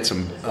gonna get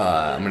some.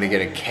 I'm gonna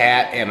get a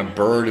cat and a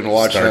bird and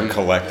watch Start them.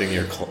 collecting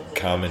your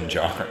cum in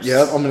jars.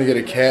 Yep, I'm gonna get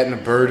a cat and a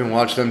bird and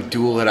watch them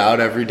duel it out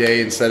every day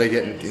instead of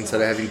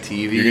having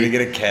TV. You're gonna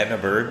get a cat and a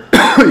bird?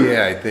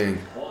 Yeah, I think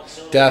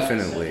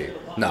definitely.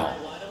 No.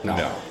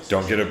 No,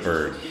 don't get a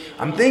bird.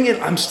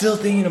 I'm still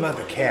thinking about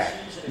the cat.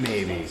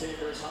 Maybe.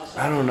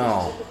 I don't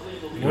know.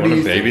 You want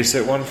to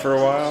babysit one for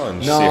a while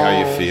and see how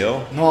you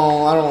feel?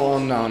 No, I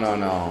don't.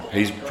 No.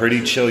 He's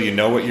pretty chill. You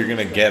know what you're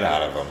gonna get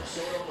out of him.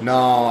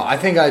 No, I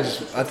think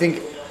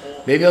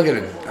maybe I'll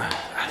get a.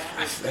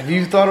 Have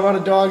you thought about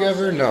a dog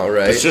ever? No,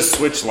 right? Let's just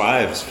switch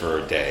lives for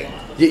a day.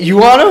 You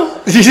want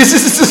to?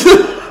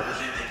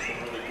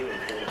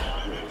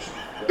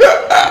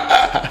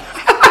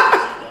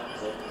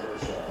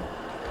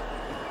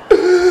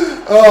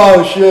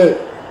 Oh shit!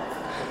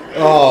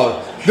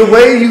 Oh, the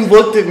way you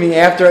looked at me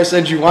after I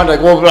said you wanted,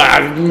 like, well,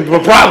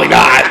 probably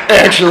not,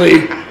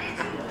 actually.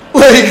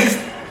 Like,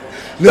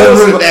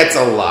 That's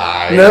a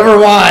lie. never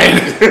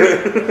mind.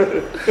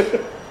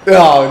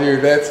 Oh,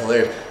 dude, that's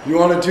hilarious. You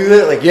want to do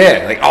that? Like,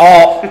 yeah,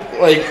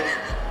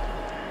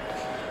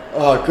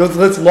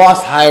 let's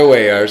Lost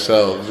Highway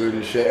ourselves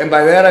and shit. And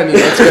by that I mean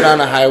let's get on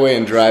a highway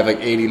and drive like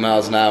 80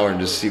 miles an hour and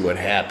just see what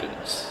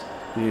happens.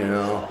 You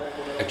know.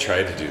 I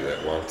tried to do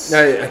that once.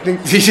 I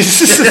think.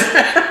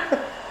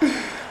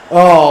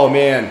 Oh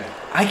man,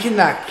 I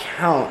cannot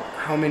count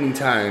how many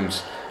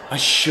times I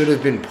should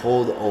have been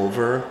pulled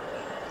over,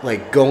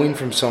 like going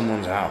from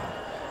someone's house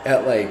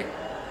at like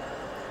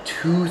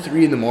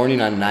 2-3 in the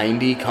morning on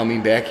 90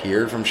 coming back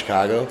here from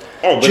Chicago.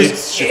 Oh, but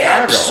it's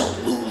Chicago.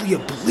 Absolutely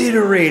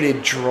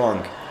obliterated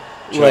drunk.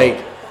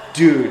 Like,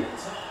 dude.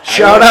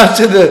 Shout out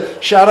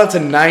to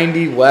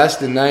 90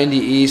 West and 90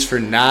 East for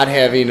not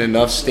having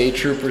enough state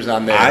troopers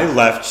on there. I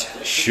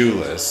left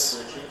shoeless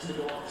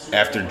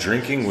after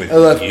drinking with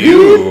left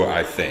you,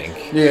 I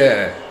think,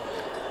 Yeah.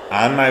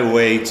 on my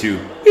way to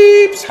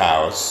Beep's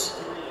house,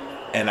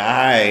 and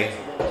I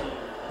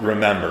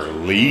remember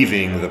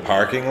leaving the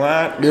parking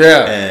lot.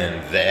 Yeah.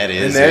 And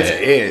that's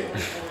it.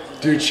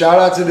 Dude, shout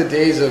out to the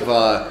days of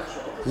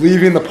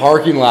leaving the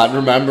parking lot and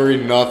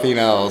remembering nothing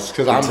else.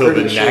 Because I'm Until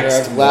pretty the sure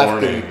next I've left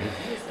morning.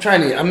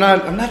 I'm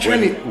not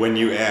trying to. When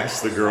you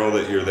ask the girl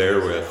that you're there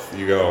with,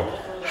 you go,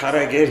 how'd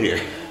I get here?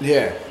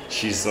 Yeah.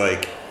 She's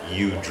like,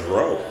 you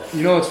drove.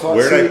 You know what's funny?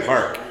 Where'd I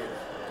park?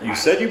 You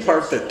said you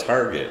parked at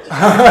Target.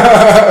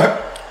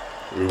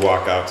 We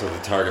walk out to the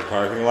Target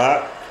parking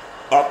lot.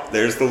 Up,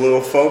 there's the little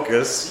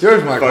Focus.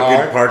 There's my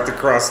car. Parked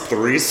across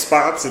 3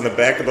 spots in the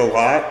back of the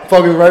lot.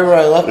 Fucking right where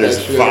I left There's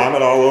that shit.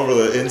 vomit all over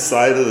the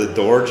inside of the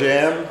door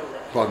jamb.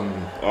 Fucking.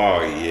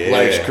 Oh, yeah.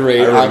 Life's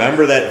great. I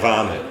remember that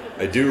vomit.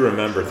 I do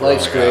remember throwing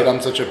Life's great. up.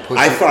 I'm such a pussy.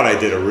 I thought I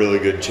did a really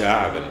good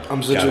job and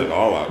I'm such got a. it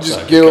all outside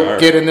Just the car.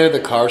 get in there. The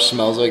car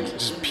smells like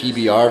just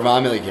PBR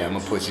vomit. Like, yeah, I'm a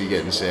pussy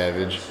getting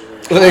savage.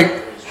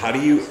 Like, How do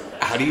you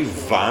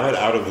vomit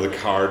out of the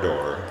car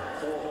door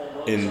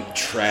in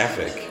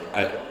traffic?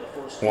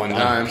 one On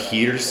time.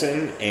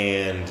 Peterson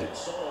and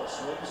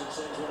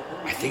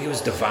I think it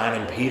was Devon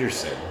and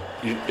Peterson.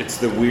 It's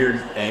the weird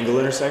angle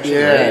intersection.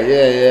 Yeah, right?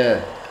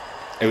 yeah.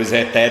 It was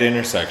at that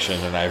intersection,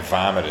 and I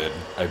vomited.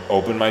 I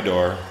opened my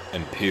door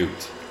and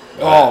puked.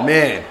 Oh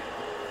man,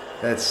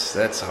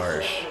 that's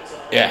harsh.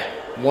 Yeah.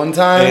 One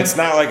time, And it's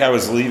not like I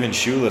was leaving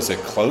shoeless at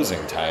closing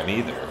time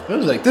either.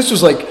 this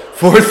was like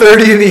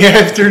 4:30 in the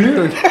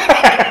afternoon.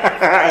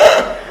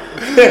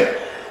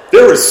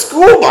 There were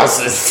school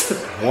buses.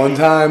 One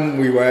time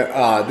we went.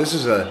 This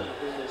is a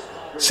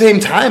same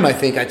time I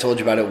think I told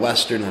you about at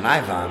Western, and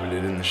I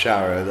vomited in the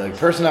shower. The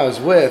person I was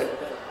with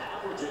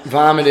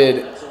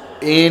vomited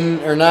in,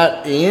 or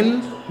not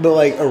in, but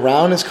like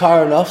around his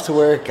car enough to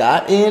where it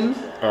got in,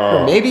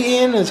 or maybe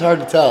in. It's hard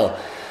to tell.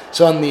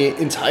 So on the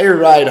entire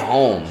ride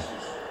home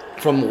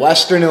from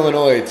Western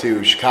Illinois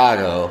to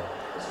Chicago,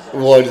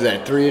 what is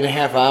that,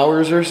 3.5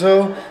 hours or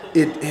so?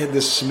 It had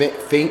this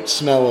faint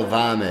smell of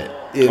vomit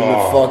in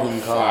the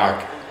fucking car.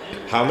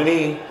 Fuck. How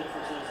many?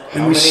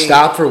 And we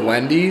stopped for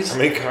Wendy's. How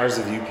many cars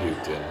have you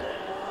puked in?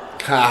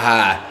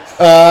 Haha.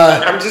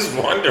 I'm just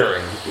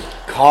wondering.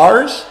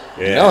 Cars?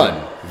 Yeah.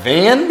 None.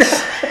 Vans?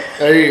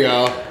 There you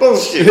go.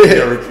 Bullshit. You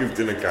never puked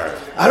in a car.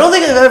 I don't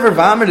think I've ever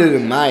vomited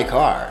in my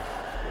car.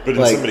 But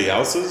in Like, somebody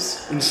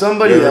else's? In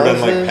somebody You ever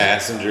else's. been like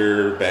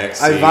passenger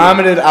backseat? I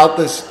vomited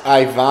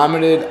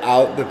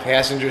out the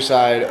passenger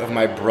side of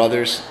my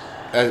brother's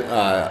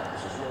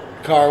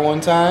car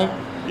one time.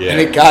 Yeah.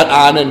 And it got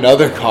on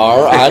another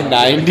car on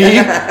 90.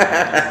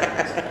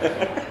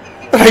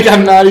 Like,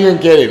 I'm not even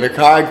kidding. The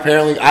car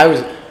apparently,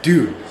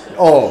 dude.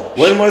 Oh.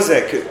 When was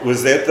that?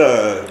 Was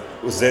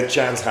that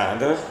John's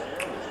Honda?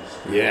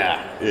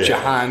 Yeah.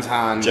 Jahan's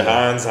Honda.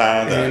 Jahan's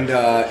Honda. And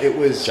it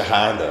was.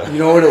 Honda. You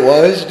know what it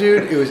was,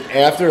 dude? It was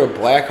after a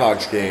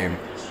Blackhawks game.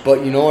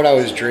 But you know what I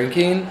was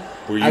drinking?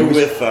 Were you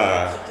with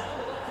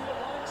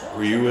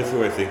Were you with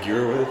who I think you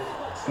were with?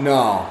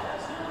 No,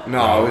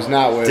 I was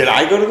not with. Did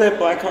I go to that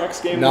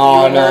Blackhawks game?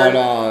 No, with you and her?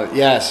 no.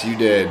 Yes, you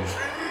did.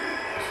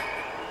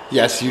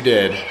 Yes, you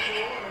did.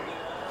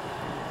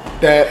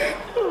 That.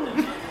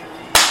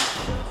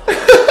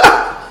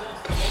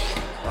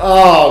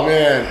 Oh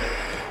man.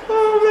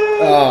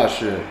 Oh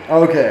shit.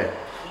 Okay.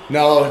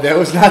 No, that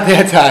was not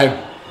that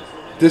time.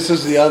 This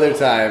was the other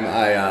time.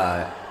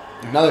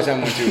 Another time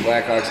I went to a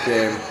Blackhawks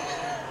game,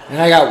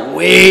 and I got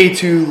way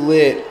too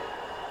lit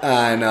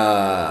on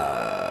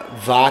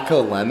vodka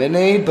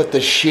lemonade, but the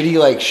shitty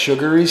like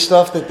sugary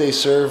stuff that they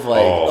serve,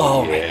 like,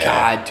 oh my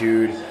god,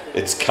 dude.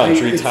 It's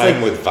country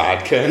time with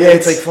vodka. Yeah,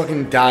 it's like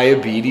fucking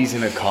diabetes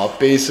in a cup,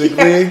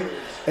 basically.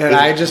 And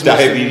I just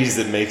diabetes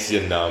that makes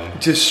you numb.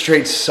 Just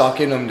straight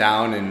sucking them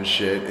down and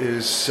shit. It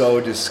was so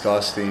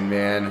disgusting,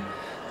 man.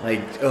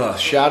 Like,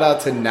 shout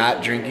out to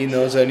not drinking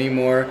those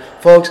anymore,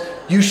 folks.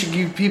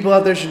 People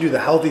out there should do the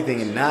healthy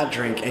thing and not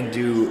drink and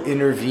do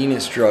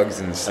intravenous drugs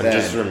instead. I'm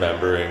just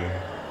remembering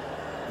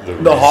the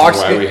reason Hawks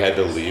why game. we had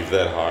to leave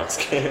that Hawks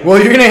game.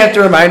 Well, you're gonna have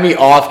to remind me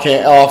off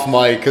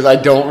mic because I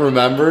don't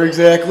remember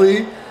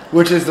exactly,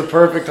 which is the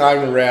perfect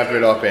time to wrap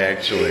it up,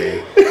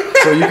 actually.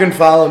 So you can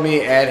follow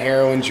me at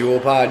Heroin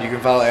Jewel Pod. You can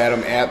follow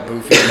Adam at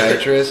Boofy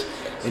Nitrous.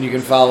 And you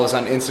can follow us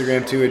on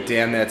Instagram too at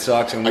Damn That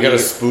Sucks. And I got a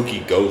spooky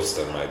ghost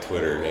on my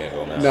Twitter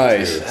handle now.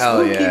 Nice, too.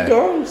 hell spooky yeah!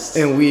 Ghost.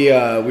 And we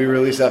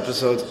release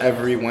episodes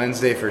every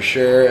Wednesday for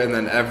sure, and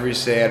then every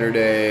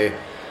Saturday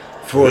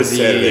for this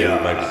Saturday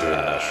we might be doing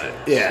mushrooms.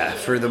 Yeah,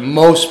 for the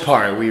most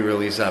part we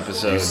release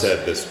episodes. You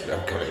said this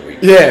upcoming week.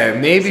 Yeah,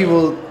 maybe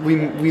we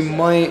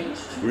might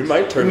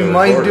turn. We the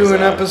might do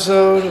an on.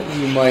 episode.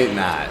 We might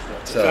not.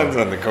 So depends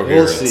on the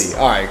coherence. We'll see.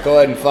 All right, go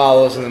ahead and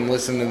follow us and then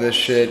listen to this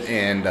shit.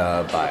 And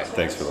bye.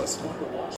 Thanks for listening.